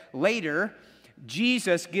said, later,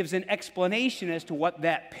 Jesus gives an explanation as to what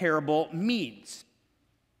that parable means.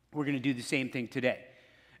 We're going to do the same thing today.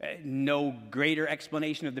 No greater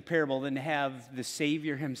explanation of the parable than to have the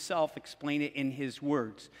Savior himself explain it in his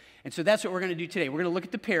words. And so that's what we're going to do today. We're going to look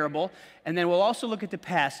at the parable, and then we'll also look at the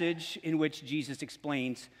passage in which Jesus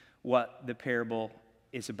explains what the parable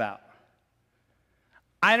is about.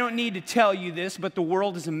 I don't need to tell you this, but the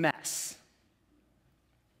world is a mess.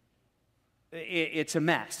 It's a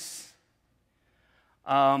mess.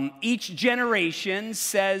 Each generation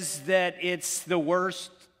says that it's the worst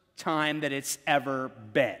time that it's ever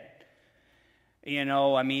been. You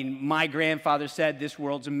know, I mean, my grandfather said this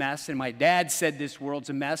world's a mess, and my dad said this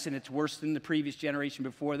world's a mess, and it's worse than the previous generation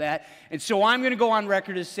before that. And so I'm going to go on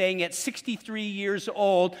record as saying at 63 years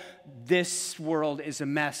old, this world is a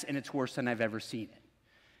mess, and it's worse than I've ever seen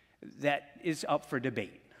it. That is up for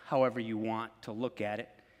debate, however you want to look at it.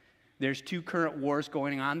 There's two current wars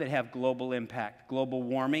going on that have global impact. Global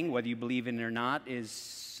warming, whether you believe in it or not,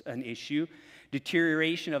 is an issue.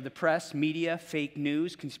 Deterioration of the press, media, fake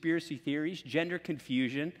news, conspiracy theories, gender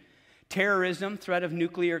confusion, terrorism, threat of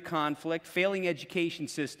nuclear conflict, failing education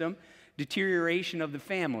system, deterioration of the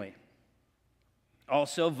family.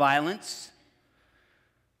 Also, violence.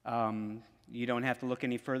 You don't have to look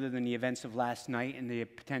any further than the events of last night and the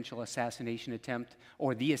potential assassination attempt,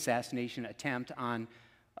 or the assassination attempt on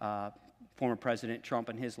former President Trump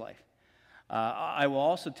and his life. I will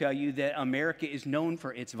also tell you that America is known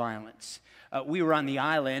for its violence. We were on the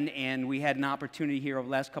island, and we had an opportunity here over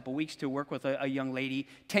the last couple of weeks to work with a young lady,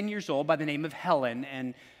 10 years old, by the name of Helen,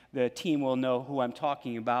 and the team will know who I'm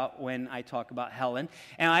talking about when I talk about Helen.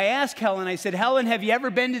 And I asked Helen, I said, Helen, have you ever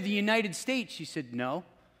been to the United States? She said, no.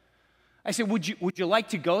 I said, would you like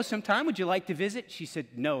to go sometime? Would you like to visit? She said,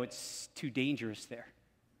 no, it's too dangerous there.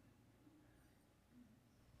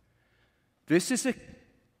 This is a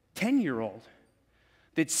 10-year-old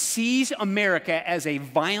that sees America as a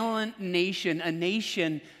violent nation, a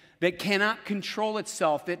nation that cannot control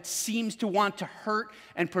itself, that seems to want to hurt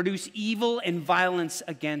and produce evil and violence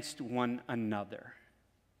against one another.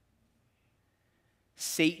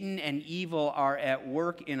 Satan and evil are at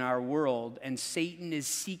work in our world, and Satan is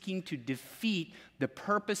seeking to defeat the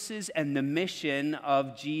purposes and the mission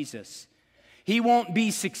of Jesus. He won't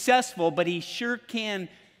be successful, but he sure can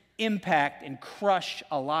impact and crush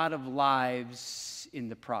a lot of lives in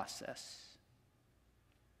the process.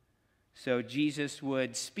 So Jesus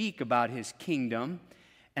would speak about his kingdom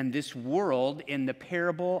and this world in the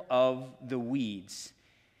parable of the weeds.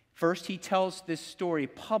 First, he tells this story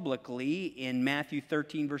publicly in Matthew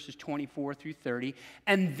 13, verses 24 through 30.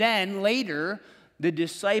 And then later, the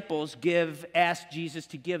disciples ask Jesus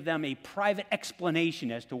to give them a private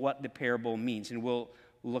explanation as to what the parable means. And we'll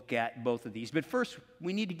look at both of these. But first,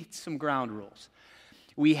 we need to get some ground rules.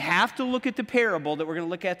 We have to look at the parable that we're going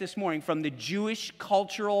to look at this morning from the Jewish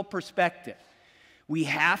cultural perspective. We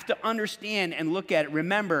have to understand and look at it.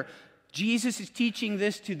 Remember, Jesus is teaching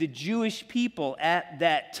this to the Jewish people at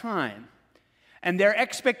that time. And their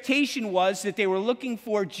expectation was that they were looking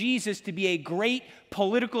for Jesus to be a great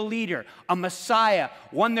political leader, a Messiah,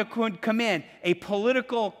 one that could come in,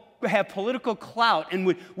 have political clout, and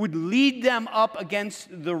would lead them up against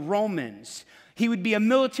the Romans. He would be a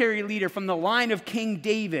military leader from the line of King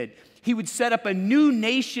David. He would set up a new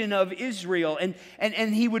nation of Israel,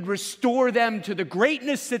 and he would restore them to the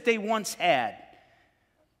greatness that they once had.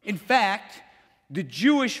 In fact, the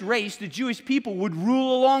Jewish race, the Jewish people, would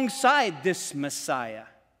rule alongside this Messiah.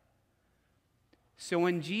 So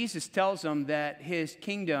when Jesus tells them that his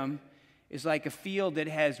kingdom is like a field that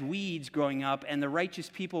has weeds growing up and the righteous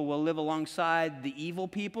people will live alongside the evil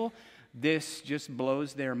people, this just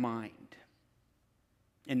blows their mind.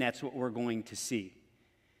 And that's what we're going to see.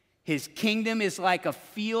 His kingdom is like a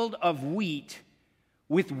field of wheat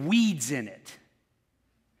with weeds in it.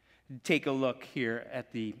 Take a look here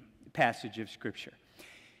at the passage of Scripture.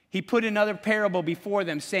 He put another parable before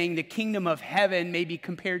them, saying, the kingdom of heaven may be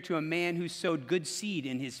compared to a man who sowed good seed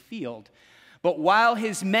in his field. But while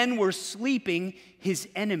his men were sleeping, his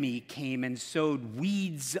enemy came and sowed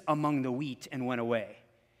weeds among the wheat and went away.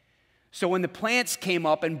 So when the plants came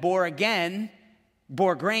up and bore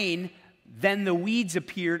grain, then the weeds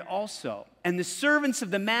appeared also. And the servants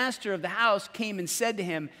of the master of the house came and said to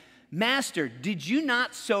him, Master, did you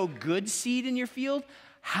not sow good seed in your field?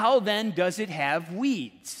 How then does it have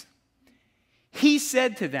weeds? He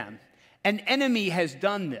said to them, an enemy has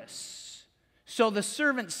done this. So the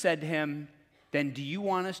servants said to him, then do you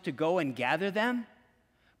want us to go and gather them?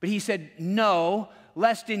 But he said, no,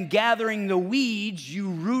 lest in gathering the weeds you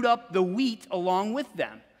root up the wheat along with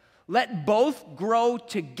them. Let both grow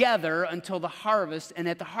together until the harvest, and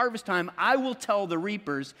at the harvest time I will tell the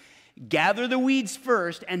reapers, gather the weeds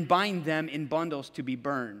first and bind them in bundles to be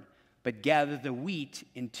burned, but gather the wheat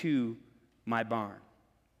into my barn.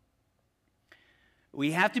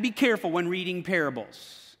 We have to be careful when reading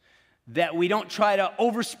parables that we don't try to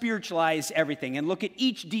over-spiritualize everything and look at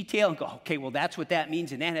each detail and go, okay, well, that's what that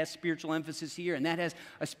means, and that has spiritual emphasis here, and that has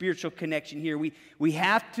a spiritual connection here. We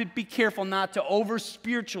have to be careful not to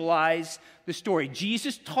over-spiritualize the story.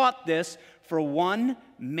 Jesus taught this for one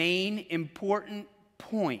main important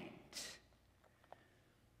point.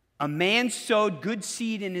 A man sowed good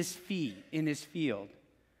seed in his field.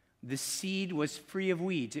 The seed was free of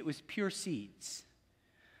weeds. It was pure seeds.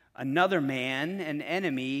 Another man, an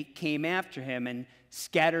enemy, came after him and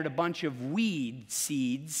scattered a bunch of weed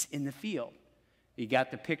seeds in the field. You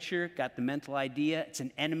got the picture, got the mental idea. It's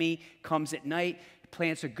an enemy, comes at night,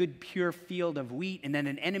 plants a good pure field of wheat, and then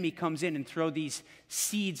an enemy comes in and throw these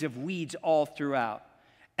seeds of weeds all throughout.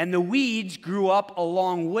 And the weeds grew up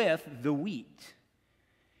along with the wheat.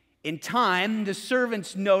 In time, the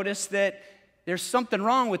servants noticed that there's something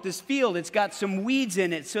wrong with this field. It's got some weeds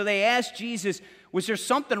in it. So they asked Jesus, was there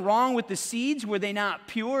something wrong with the seeds? Were they not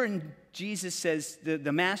pure? And Jesus says,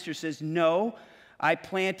 the master says, no, I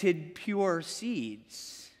planted pure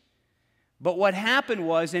seeds. But what happened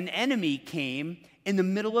was an enemy came in the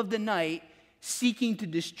middle of the night seeking to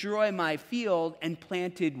destroy my field and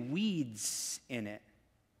planted weeds in it.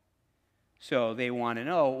 So they want to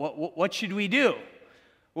know, what should we do?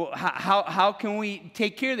 Well, how can we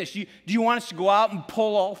take care of this? Do you want us to go out and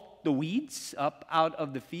pull all the weeds up out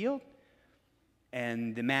of the field?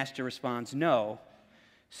 And the master responds, no.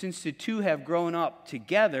 Since the two have grown up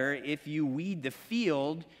together, if you weed the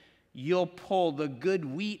field, you'll pull the good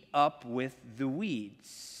wheat up with the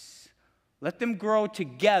weeds. Let them grow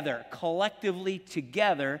together, collectively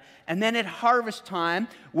together, and then at harvest time,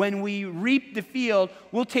 when we reap the field,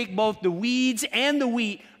 we'll take both the weeds and the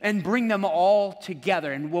wheat and bring them all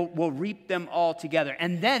together, and we'll reap them all together.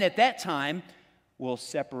 And then at that time, we'll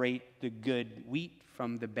separate the good wheat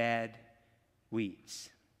from the bad weeds.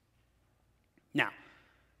 Now,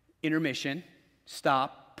 intermission,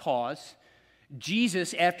 stop, pause.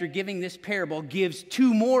 Jesus, after giving this parable, gives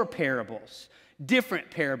two more parables, different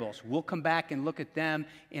parables. We'll come back and look at them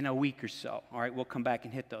in a week or so. All right, we'll come back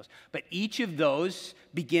and hit those. But each of those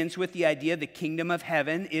begins with the idea the kingdom of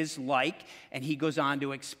heaven is like, and he goes on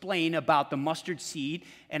to explain about the mustard seed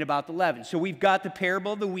and about the leaven. So we've got the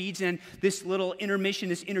parable of the weeds and this little intermission,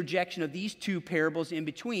 this interjection of these two parables in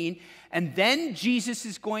between, and then Jesus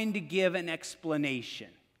is going to give an explanation.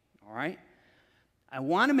 All right? I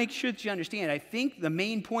want to make sure that you understand. I think the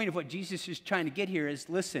main point of what Jesus is trying to get here is,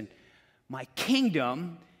 listen, my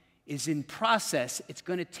kingdom is in process. It's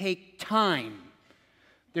going to take time.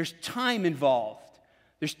 There's time involved.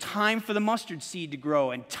 There's time for the mustard seed to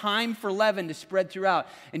grow, and time for leaven to spread throughout,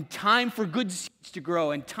 and time for good seeds to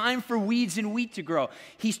grow, and time for weeds and wheat to grow.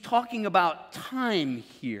 He's talking about time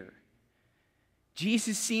here.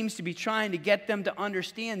 Jesus seems to be trying to get them to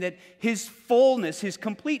understand that his fullness, his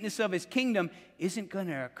completeness of his kingdom isn't going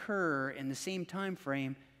to occur in the same time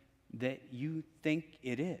frame that you think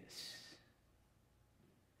it is.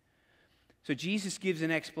 So Jesus gives an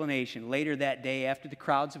explanation. Later that day, after the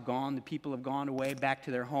crowds have gone, the people have gone away back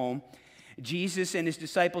to their home, Jesus and his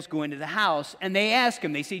disciples go into the house, and they ask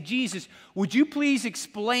him, they say, Jesus, would you please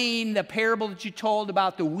explain the parable that you told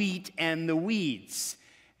about the wheat and the weeds?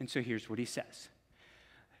 And so here's what he says.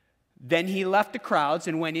 Then he left the crowds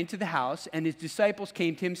and went into the house, and his disciples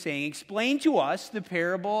came to him saying, explain to us the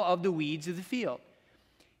parable of the weeds of the field.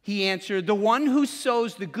 He answered, the one who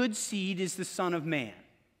sows the good seed is the Son of Man.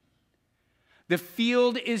 The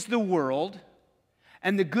field is the world,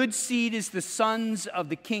 and the good seed is the sons of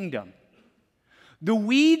the kingdom. The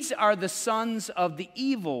weeds are the sons of the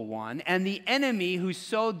evil one, and the enemy who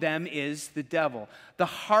sowed them is the devil. The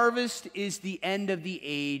harvest is the end of the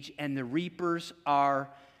age, and the reapers are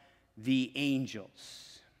the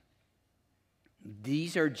angels.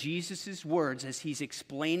 These are Jesus' words as he's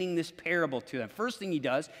explaining this parable to them. First thing he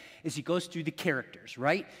does is he goes through the characters,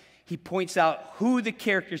 right? He points out who the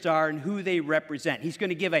characters are and who they represent. He's going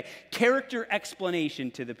to give a character explanation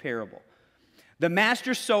to the parable. The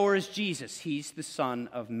master sower is Jesus. He's the Son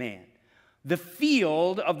of Man. The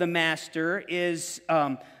field of the master is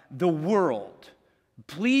the world.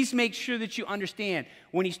 Please make sure that you understand,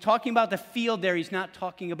 when he's talking about the field there, he's not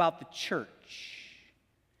talking about the church.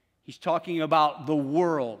 He's talking about the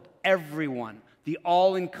world, everyone, the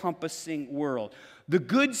all-encompassing world. The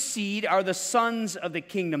good seed are the sons of the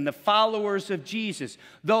kingdom, the followers of Jesus,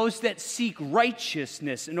 those that seek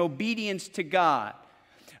righteousness and obedience to God.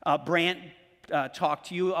 Brant talked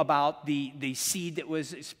to you about the seed that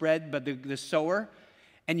was spread by the sower.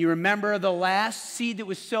 And you remember the last seed that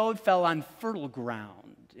was sowed fell on fertile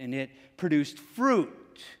ground, and it produced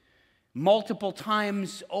fruit multiple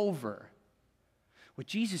times over. What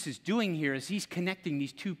Jesus is doing here is he's connecting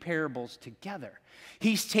these two parables together.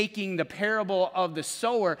 He's taking the parable of the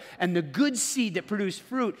sower and the good seed that produced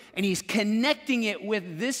fruit, and he's connecting it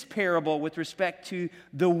with this parable with respect to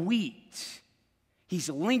the wheat. He's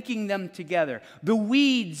linking them together. The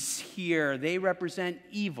weeds here, they represent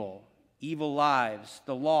evil lives,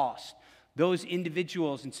 the lost, those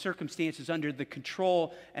individuals and circumstances under the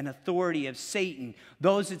control and authority of Satan,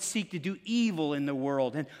 those that seek to do evil in the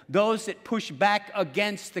world, and those that push back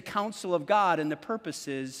against the counsel of God and the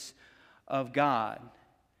purposes of God.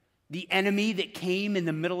 The enemy that came in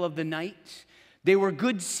the middle of the night, they were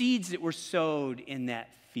good seeds that were sowed in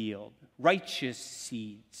that field, righteous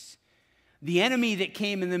seeds. The enemy that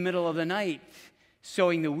came in the middle of the night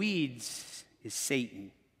sowing the weeds is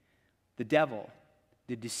Satan, the devil,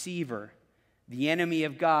 the deceiver, the enemy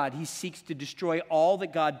of God. He seeks to destroy all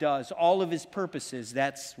that God does, all of his purposes.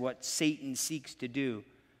 That's what Satan seeks to do.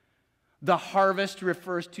 The harvest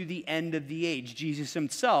refers to the end of the age. Jesus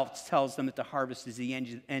himself tells them that the harvest is the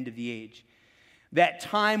end of the age. That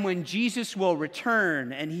time when Jesus will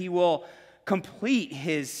return and he will complete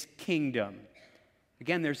his kingdom.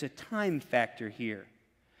 Again, there's a time factor here.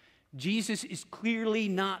 Jesus is clearly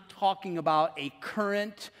not talking about a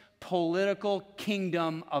current political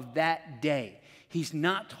kingdom of that day. He's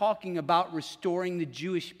not talking about restoring the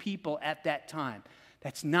Jewish people at that time.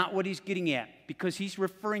 That's not what he's getting at, because he's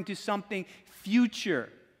referring to something future,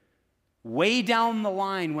 way down the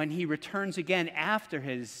line when he returns again after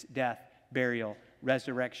his death, burial,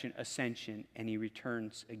 resurrection, ascension, and he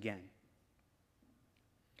returns again.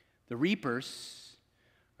 The reapers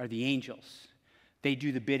are the angels. They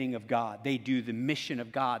do the bidding of God. They do the mission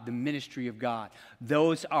of God, the ministry of God.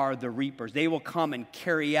 Those are the reapers. They will come and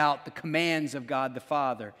carry out the commands of God the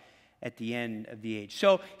Father at the end of the age.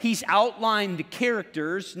 So he's outlined the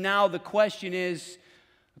characters. Now the question is,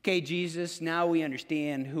 okay, Jesus, now we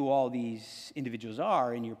understand who all these individuals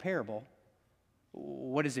are in your parable.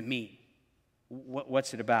 What does it mean?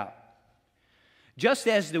 What's it about? Just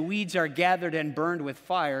as the weeds are gathered and burned with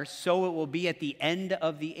fire, so it will be at the end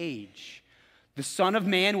of the age. The Son of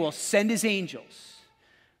Man will send his angels.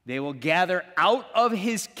 They will gather out of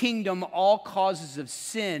his kingdom all causes of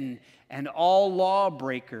sin and all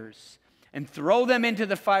lawbreakers, and throw them into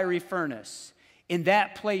the fiery furnace. In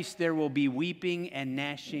that place there will be weeping and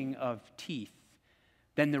gnashing of teeth.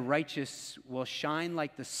 Then the righteous will shine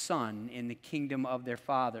like the sun in the kingdom of their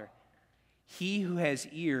Father. He who has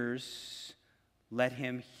ears, let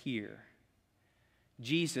him hear.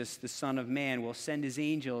 Jesus, the Son of Man, will send his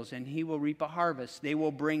angels, and he will reap a harvest. They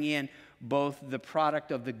will bring in both the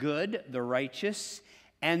product of the good, the righteous,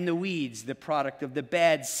 and the weeds, the product of the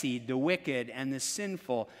bad seed, the wicked and the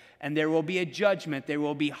sinful. And there will be a judgment. They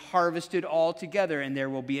will be harvested all together, and there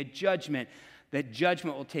will be a judgment. That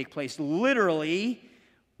judgment will take place. Literally,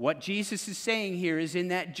 what Jesus is saying here is in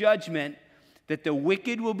that judgment that the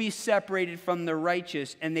wicked will be separated from the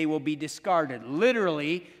righteous, and they will be discarded.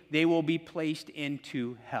 Literally, they will be placed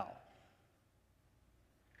into hell.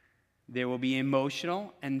 There will be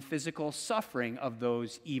emotional and physical suffering of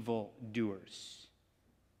those evil doers.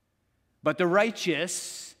 But the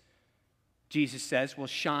righteous, Jesus says, will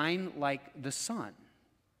shine like the sun.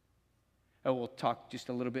 We'll talk just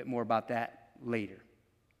a little bit more about that later.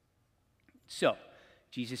 So,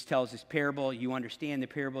 Jesus tells this parable. You understand the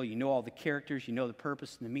parable. You know all the characters. You know the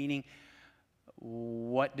purpose and the meaning.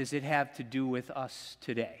 What does it have to do with us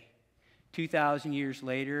today? 2,000 years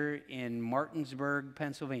later in Martinsburg,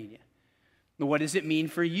 Pennsylvania. What does it mean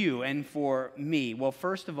for you and for me? Well,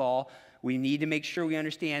 first of all, we need to make sure we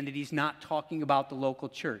understand that he's not talking about the local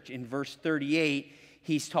church. In verse 38,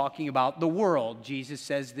 he's talking about the world. Jesus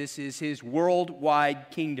says this is his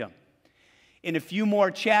worldwide kingdom. In a few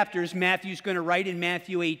more chapters, Matthew's going to write in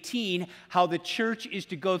Matthew 18 how the church is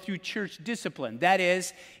to go through church discipline. That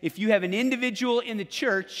is, if you have an individual in the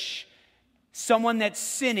church, someone that's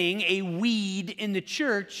sinning, a weed in the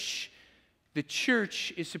church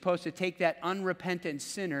is supposed to take that unrepentant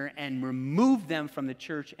sinner and remove them from the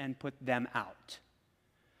church and put them out.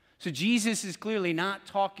 So Jesus is clearly not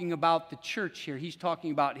talking about the church here. He's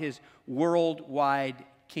talking about his worldwide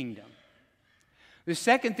kingdom. The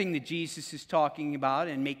second thing that Jesus is talking about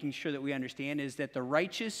and making sure that we understand is that the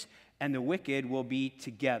righteous and the wicked will be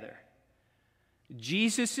together.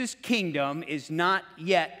 Jesus' kingdom is not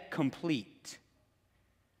yet complete.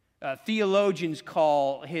 Theologians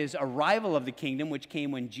call his arrival of the kingdom, which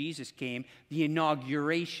came when Jesus came, the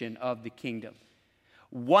inauguration of the kingdom.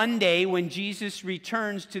 One day when Jesus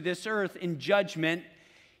returns to this earth in judgment,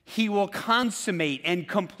 he will consummate and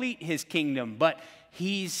complete his kingdom. But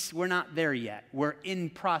we're not there yet. We're in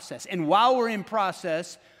process. And while we're in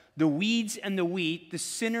process, the weeds and the wheat, the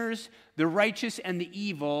sinners, the righteous and the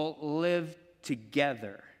evil live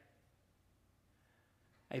together.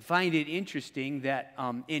 I find it interesting that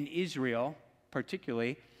in Israel,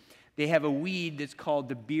 particularly, they have a weed that's called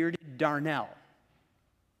the bearded darnel.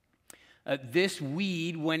 This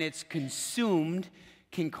weed, when it's consumed,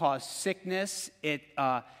 can cause sickness. It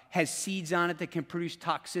has seeds on it that can produce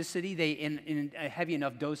toxicity. In a heavy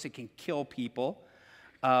enough dose, it can kill people.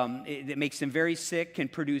 It makes them very sick, can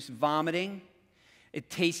produce vomiting. It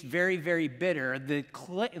tastes very, very bitter.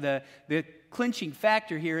 The clinching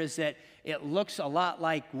factor here is that it looks a lot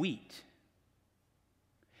like wheat.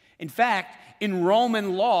 In fact, in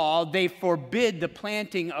Roman law, they forbid the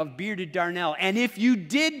planting of bearded darnel. And if you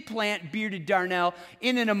did plant bearded darnel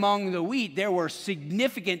in and among the wheat, there were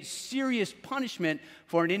significant, serious punishment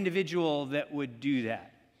for an individual that would do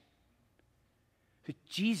that. But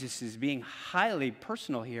Jesus is being highly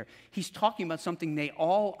personal here. He's talking about something they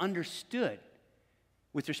all understood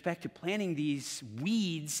with respect to planting these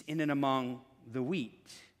weeds in and among the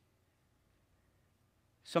wheat.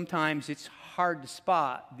 Sometimes it's hard to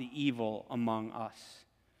spot the evil among us.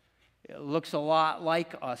 It looks a lot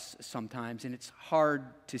like us sometimes, and it's hard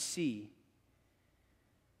to see.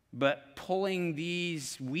 But pulling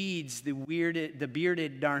these weeds, the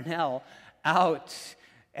bearded darnel, out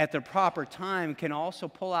at the proper time can also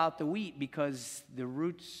pull out the wheat because the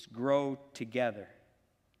roots grow together.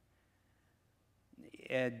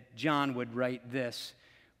 John would write this: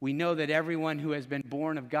 "We know that everyone who has been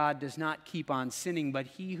born of God does not keep on sinning, but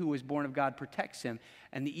he who is born of God protects him,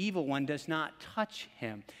 and the evil one does not touch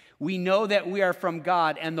him. We know that we are from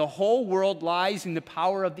God, and the whole world lies in the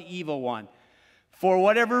power of the evil one. For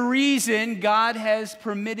whatever reason, God has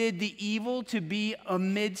permitted the evil to be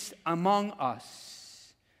among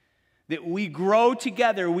us, that we grow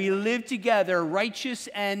together, we live together, righteous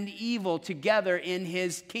and evil together in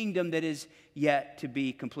his kingdom that is yet to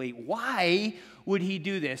be complete." Why would he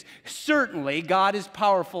do this? Certainly, God is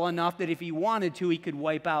powerful enough that if he wanted to, he could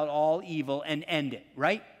wipe out all evil and end it,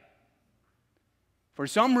 right? For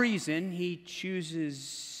some reason, he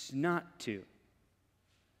chooses not to.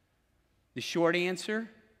 The short answer,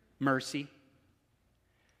 mercy.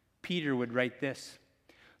 Peter would write this: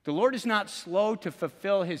 "The Lord is not slow to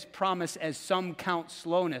fulfill his promise, as some count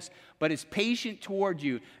slowness, but is patient toward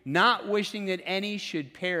you, not wishing that any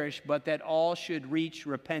should perish, but that all should reach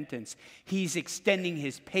repentance." He's extending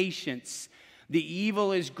his patience. The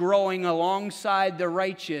evil is growing alongside the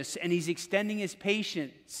righteous, and he's extending his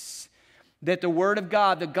patience that the word of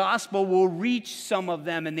God, the gospel, will reach some of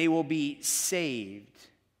them and they will be saved.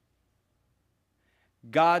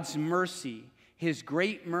 God's mercy, his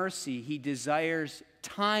great mercy, he desires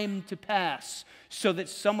time to pass so that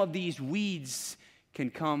some of these weeds can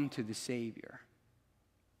come to the Savior.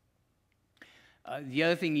 The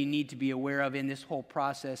other thing you need to be aware of in this whole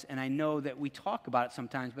process, and I know that we talk about it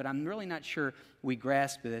sometimes, but I'm really not sure we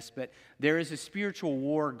grasp this, but there is a spiritual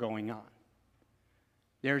war going on.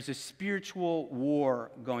 There's a spiritual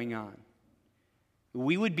war going on.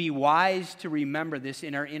 We would be wise to remember this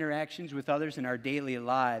in our interactions with others in our daily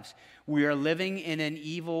lives. We are living in an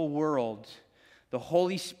evil world. The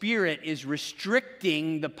Holy Spirit is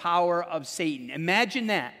restricting the power of Satan. Imagine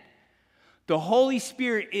that. The Holy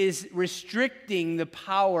Spirit is restricting the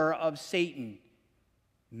power of Satan.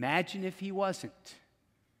 Imagine if he wasn't.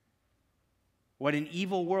 What an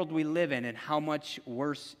evil world we live in and how much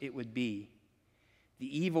worse it would be.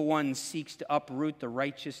 The evil one seeks to uproot the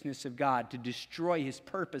righteousness of God, to destroy his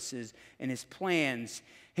purposes and his plans.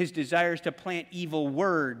 His desires to plant evil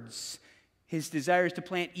words, his desires to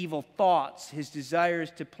plant evil thoughts, his desires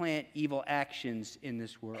to plant evil actions in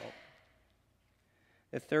this world.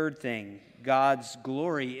 The third thing, God's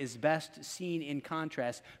glory is best seen in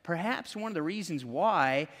contrast. Perhaps one of the reasons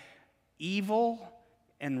why evil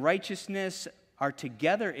and righteousness are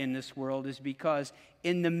together in this world is because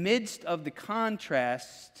in the midst of the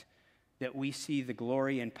contrast that we see the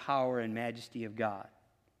glory and power and majesty of God.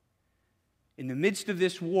 In the midst of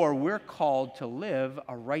this war, we're called to live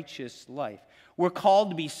a righteous life. We're called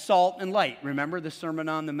to be salt and light. Remember the Sermon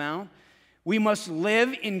on the Mount? We must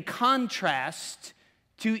live in contrast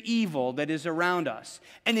to evil that is around us.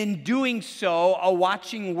 And in doing so, a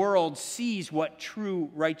watching world sees what true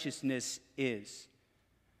righteousness is.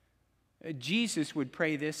 Jesus would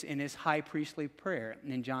pray this in his high priestly prayer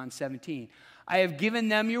in John 17. "I have given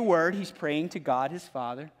them your word," he's praying to God his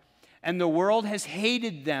Father, "and the world has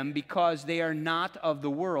hated them because they are not of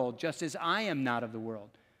the world, just as I am not of the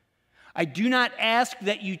world. I do not ask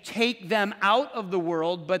that you take them out of the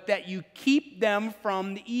world, but that you keep them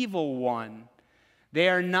from the evil one. They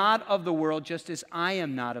are not of the world, just as I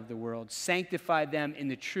am not of the world. Sanctify them in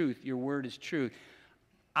the truth. Your word is truth."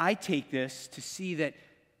 I take this to see that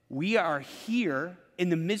we are here in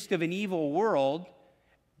the midst of an evil world.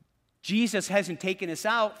 Jesus hasn't taken us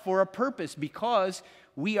out for a purpose because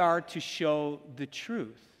we are to show the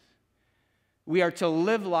truth. We are to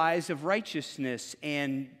live lives of righteousness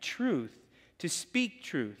and truth, to speak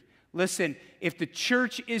truth. Listen, if the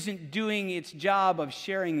church isn't doing its job of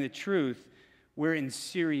sharing the truth, we're in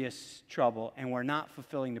serious trouble and we're not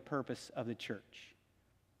fulfilling the purpose of the church.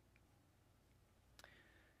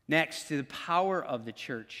 Next, to the power of the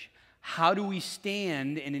church. How do we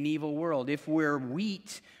stand in an evil world? If we're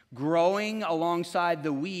wheat growing alongside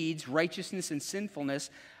the weeds, righteousness and sinfulness,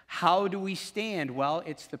 how do we stand? Well,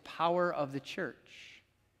 it's the power of the church.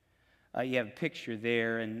 You have a picture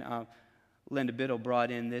there, and Linda Biddle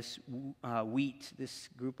brought in this wheat, this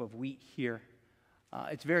group of wheat here.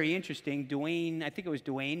 It's very interesting. Dwayne, I think it was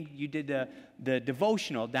Dwayne, you did the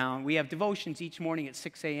devotional down. We have devotions each morning at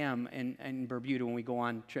 6 a.m. in Bermuda when we go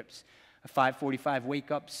on trips. 5:45,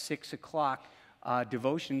 wake up, 6 o'clock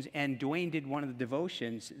devotions. And Dwayne did one of the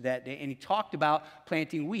devotions that day, and he talked about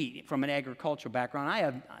planting wheat from an agricultural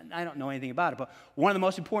background. I don't know anything about it, but one of the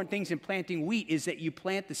most important things in planting wheat is that you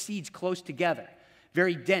plant the seeds close together,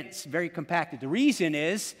 very dense, very compacted. The reason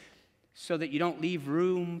is so that you don't leave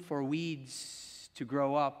room for weeds to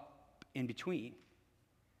grow up in between.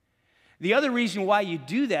 The other reason why you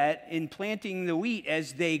do that in planting the wheat,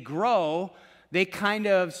 as they grow, they kind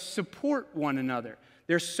of support one another.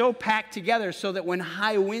 They're so packed together so that when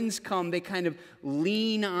high winds come, they kind of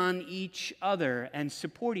lean on each other and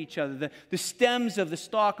support each other. The stems of the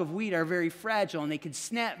stalk of wheat are very fragile and they can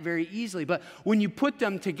snap very easily. But when you put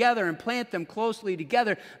them together and plant them closely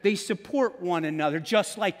together, they support one another,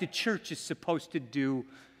 just like the church is supposed to do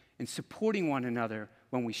in supporting one another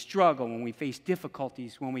when we struggle, when we face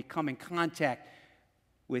difficulties, when we come in contact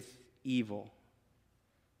with evil.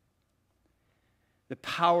 The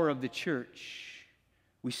power of the church.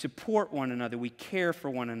 We support one another. We care for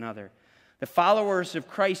one another. The followers of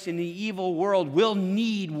Christ in the evil world will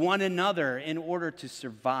need one another in order to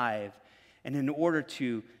survive and in order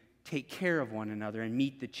to take care of one another and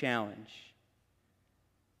meet the challenge.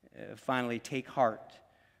 Finally, take heart.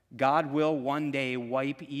 God will one day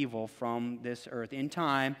wipe evil from this earth. In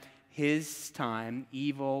time, His time,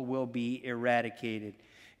 evil will be eradicated.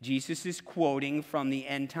 Jesus is quoting from the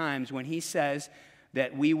end times when He says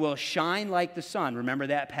that we will shine like the sun. Remember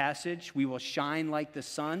that passage? We will shine like the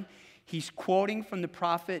sun. He's quoting from the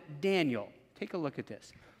prophet Daniel. Take a look at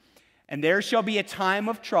this. And there shall be a time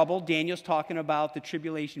of trouble. Daniel's talking about the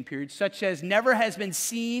tribulation period, such as never has been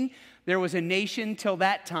seen. There was a nation till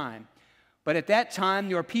that time. But at that time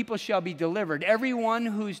your people shall be delivered, everyone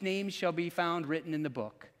whose name shall be found written in the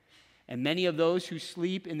book. And many of those who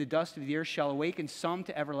sleep in the dust of the earth shall awaken, some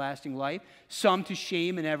to everlasting life, some to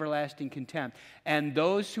shame and everlasting contempt. And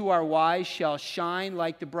those who are wise shall shine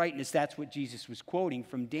like the brightness. That's what Jesus was quoting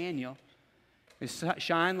from Daniel.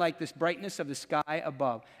 Shine like this brightness of the sky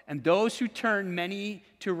above. And those who turn many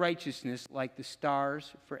to righteousness like the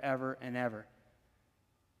stars forever and ever.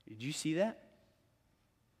 Did you see that?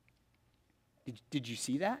 Did you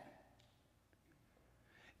see that?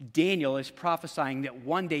 Daniel is prophesying that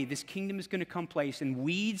one day this kingdom is going to come place and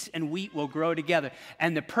weeds and wheat will grow together.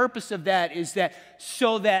 And the purpose of that is that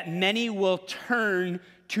so that many will turn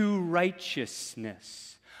to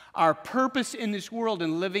righteousness. Our purpose in this world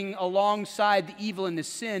and living alongside the evil and the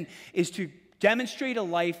sin is to demonstrate a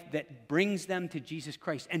life that brings them to Jesus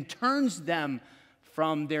Christ and turns them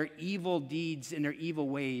from their evil deeds and their evil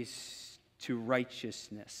ways to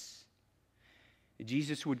righteousness.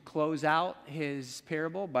 Jesus would close out his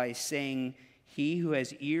parable by saying, "He who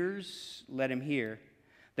has ears, let him hear.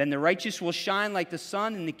 Then the righteous will shine like the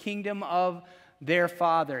sun in the kingdom of their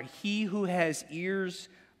Father. He who has ears,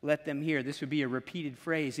 let them hear." This would be a repeated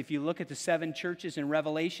phrase. If you look at the 7 churches in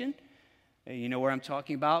Revelation, you know where I'm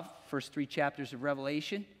talking about, first 3 chapters of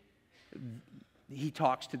Revelation. He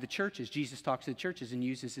talks to the churches. Jesus talks to the churches and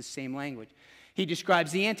uses the same language. He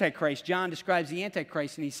describes the Antichrist. John describes the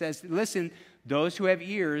Antichrist, and he says, listen, those who have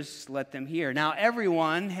ears, let them hear. Now,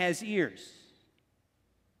 everyone has ears.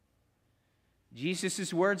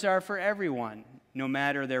 Jesus' words are for everyone, no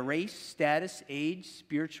matter their race, status, age,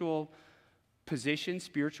 spiritual position,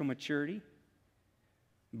 spiritual maturity.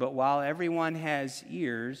 But while everyone has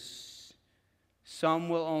ears, some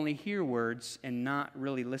will only hear words and not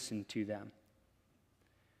really listen to them.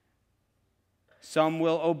 Some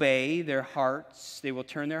will obey their hearts. They will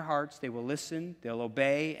turn their hearts. They will listen. They'll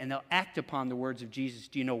obey. And they'll act upon the words of Jesus.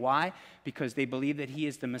 Do you know why? Because they believe that He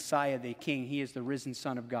is the Messiah, the King. He is the risen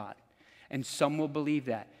Son of God. And some will believe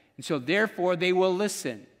that. And so therefore they will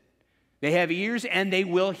listen. They have ears and they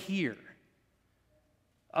will hear.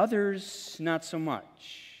 Others, not so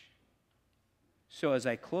much. So as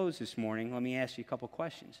I close this morning, let me ask you a couple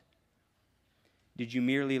questions. Did you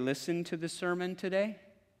merely listen to the sermon today?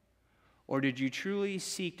 Or did you truly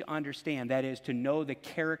seek to understand, that is, to know the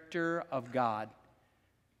character of God,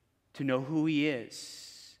 to know who He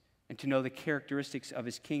is, and to know the characteristics of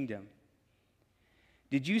His kingdom?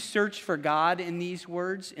 Did you search for God in these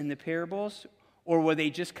words, in the parables, or were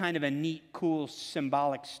they just kind of a neat, cool,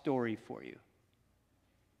 symbolic story for you?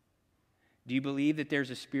 Do you believe that there's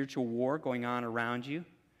a spiritual war going on around you,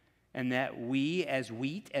 and that we as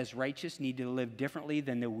wheat, as righteous, need to live differently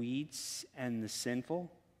than the weeds and the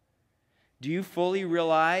sinful? Do you fully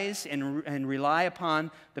realize and rely upon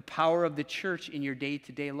the power of the church in your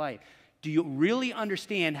day-to-day life? Do you really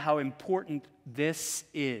understand how important this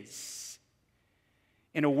is?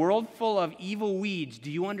 In a world full of evil weeds, do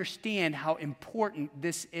you understand how important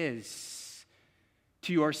this is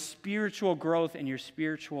to your spiritual growth and your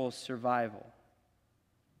spiritual survival?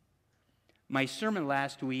 My sermon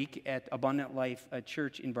last week at Abundant Life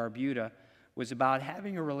Church in Barbuda was about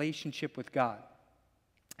having a relationship with God.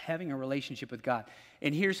 Having a relationship with God.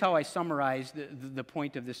 And here's how I summarize the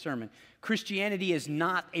point of the sermon. Christianity is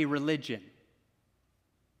not a religion.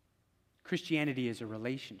 Christianity is a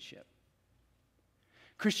relationship.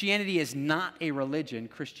 Christianity is not a religion.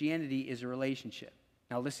 Christianity is a relationship.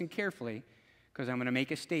 Now listen carefully, because I'm going to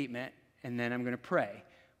make a statement, and then I'm going to pray.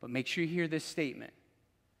 But make sure you hear this statement.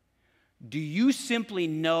 Do you simply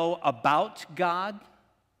know about God,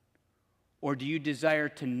 or do you desire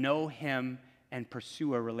to know Him and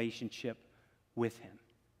pursue a relationship with Him?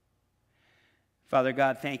 Father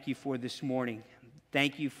God, thank you for this morning.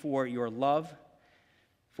 Thank you for your love,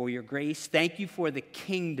 for your grace. Thank you for the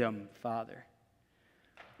kingdom, Father.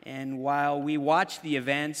 And while we watch the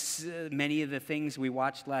events, many of the things we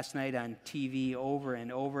watched last night on TV over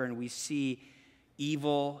and over, and we see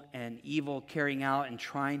evil carrying out and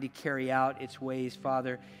trying to carry out its ways,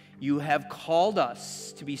 Father, you have called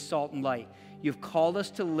us to be salt and light. You've called us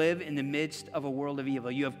to live in the midst of a world of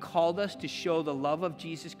evil. You have called us to show the love of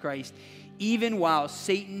Jesus Christ, even while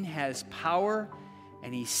Satan has power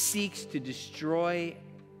and he seeks to destroy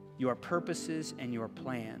your purposes and your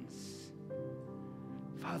plans.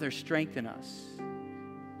 Father, strengthen us.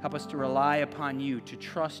 Help us to rely upon you, to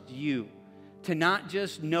trust you, to not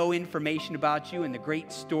just know information about you and the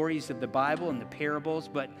great stories of the Bible and the parables,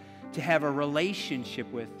 but to have a relationship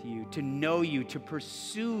with you, to know you, to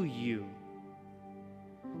pursue you.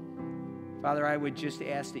 Father, I would just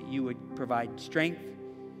ask that you would provide strength,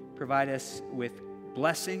 provide us with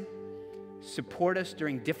blessing, support us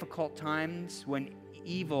during difficult times when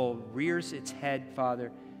evil rears its head,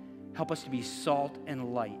 Father. Help us to be salt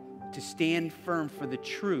and light, to stand firm for the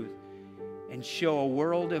truth and show a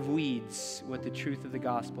world of weeds what the truth of the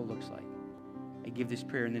gospel looks like. I give this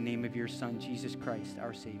prayer in the name of your Son, Jesus Christ,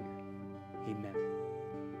 our Savior. Amen.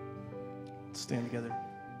 Let's stand together.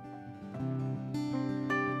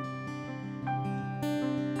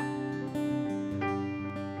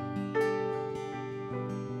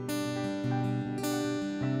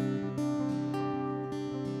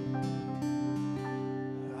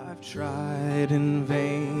 Tried in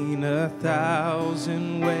vain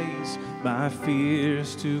 1,000 ways, my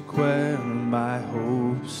fears to quell, my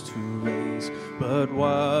hopes to raise. But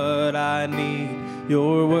what I need,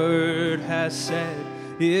 your word has said,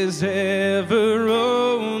 is ever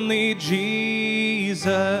only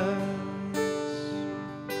Jesus.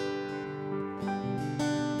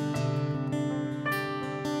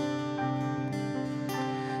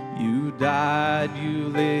 You died, you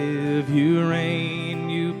live, you reign,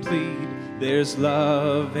 you plead. There's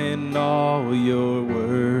love in all your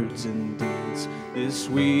words and deeds. This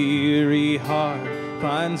weary heart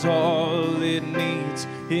finds all it needs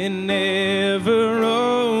in ever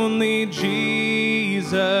only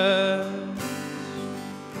Jesus.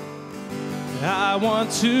 I want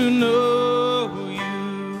to know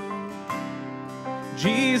you,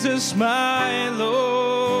 Jesus my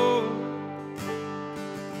Lord,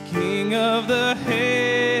 King of the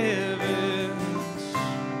heavens,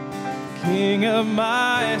 King of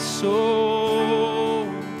my soul.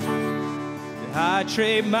 I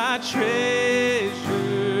trade my treasures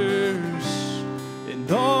and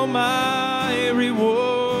all my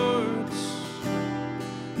rewards,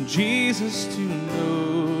 Jesus, to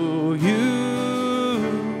know you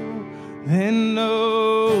and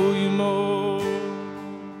know you more.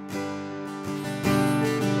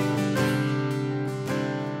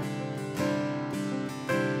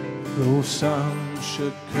 Though some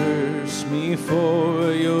should curse me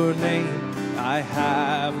for your name, I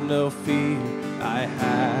have no fear, I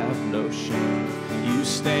have no shame. You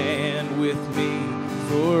stand with me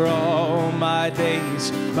for all my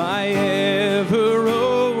days, my ever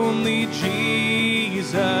only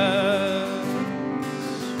Jesus.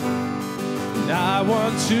 And I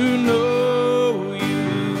want to know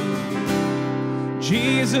you,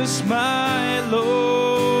 Jesus my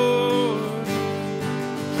Lord,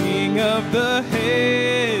 King of the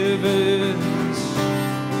heavens,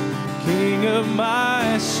 King of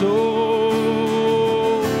my soul.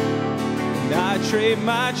 And I trade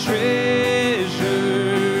my treasures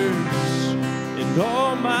and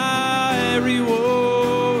all my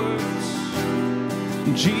rewards.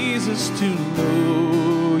 Jesus, to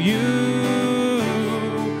know you,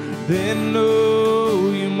 then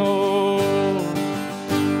know you more.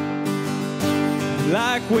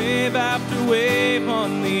 Like wave after wave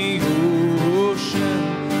on the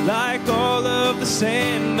ocean, like all of the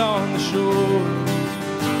sand on the shore.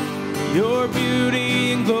 Your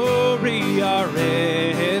beauty and glory are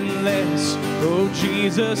endless. Oh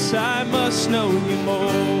Jesus, I must know you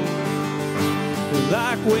more.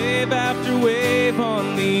 Like wave after wave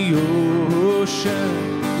on the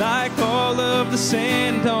ocean, like all of the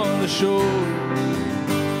sand on the shore.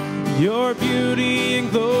 Your beauty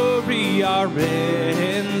and glory are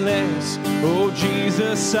endless. Oh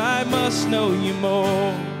Jesus, I must know you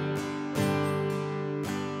more.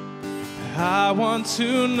 I want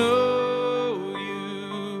to know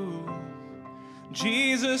you,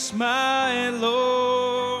 Jesus my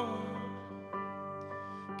Lord,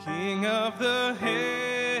 King of the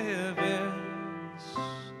heavens,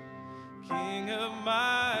 King of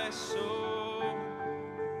my soul.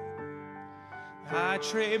 I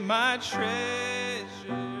trade my treasures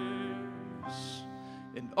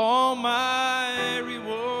and all my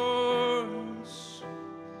rewards,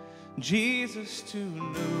 Jesus, to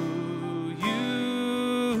know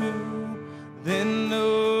you, then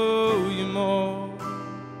know you more.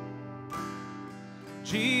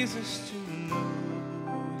 Jesus, to know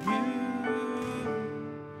you,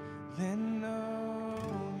 then know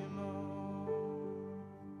you more.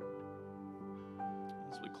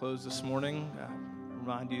 As we close this morning,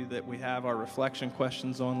 remind you that we have our reflection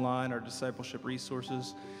questions online, our discipleship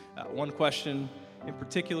resources. One question in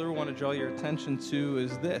particular we want to draw your attention to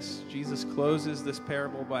is this. Jesus closes this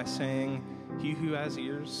parable by saying, "He who has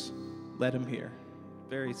ears, let him hear."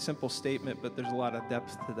 Very simple statement, but there's a lot of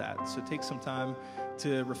depth to that. So take some time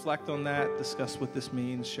to reflect on that, discuss what this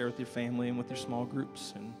means, share with your family and with your small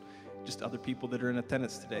groups and just other people that are in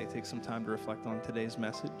attendance today. Take some time to reflect on today's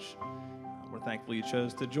message. We're thankful you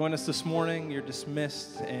chose to join us this morning. You're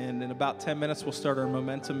dismissed, and in about 10 minutes, we'll start our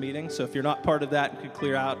momentum meeting. So if you're not part of that and could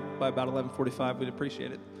clear out by about 11:45, we'd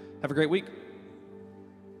appreciate it. Have a great week.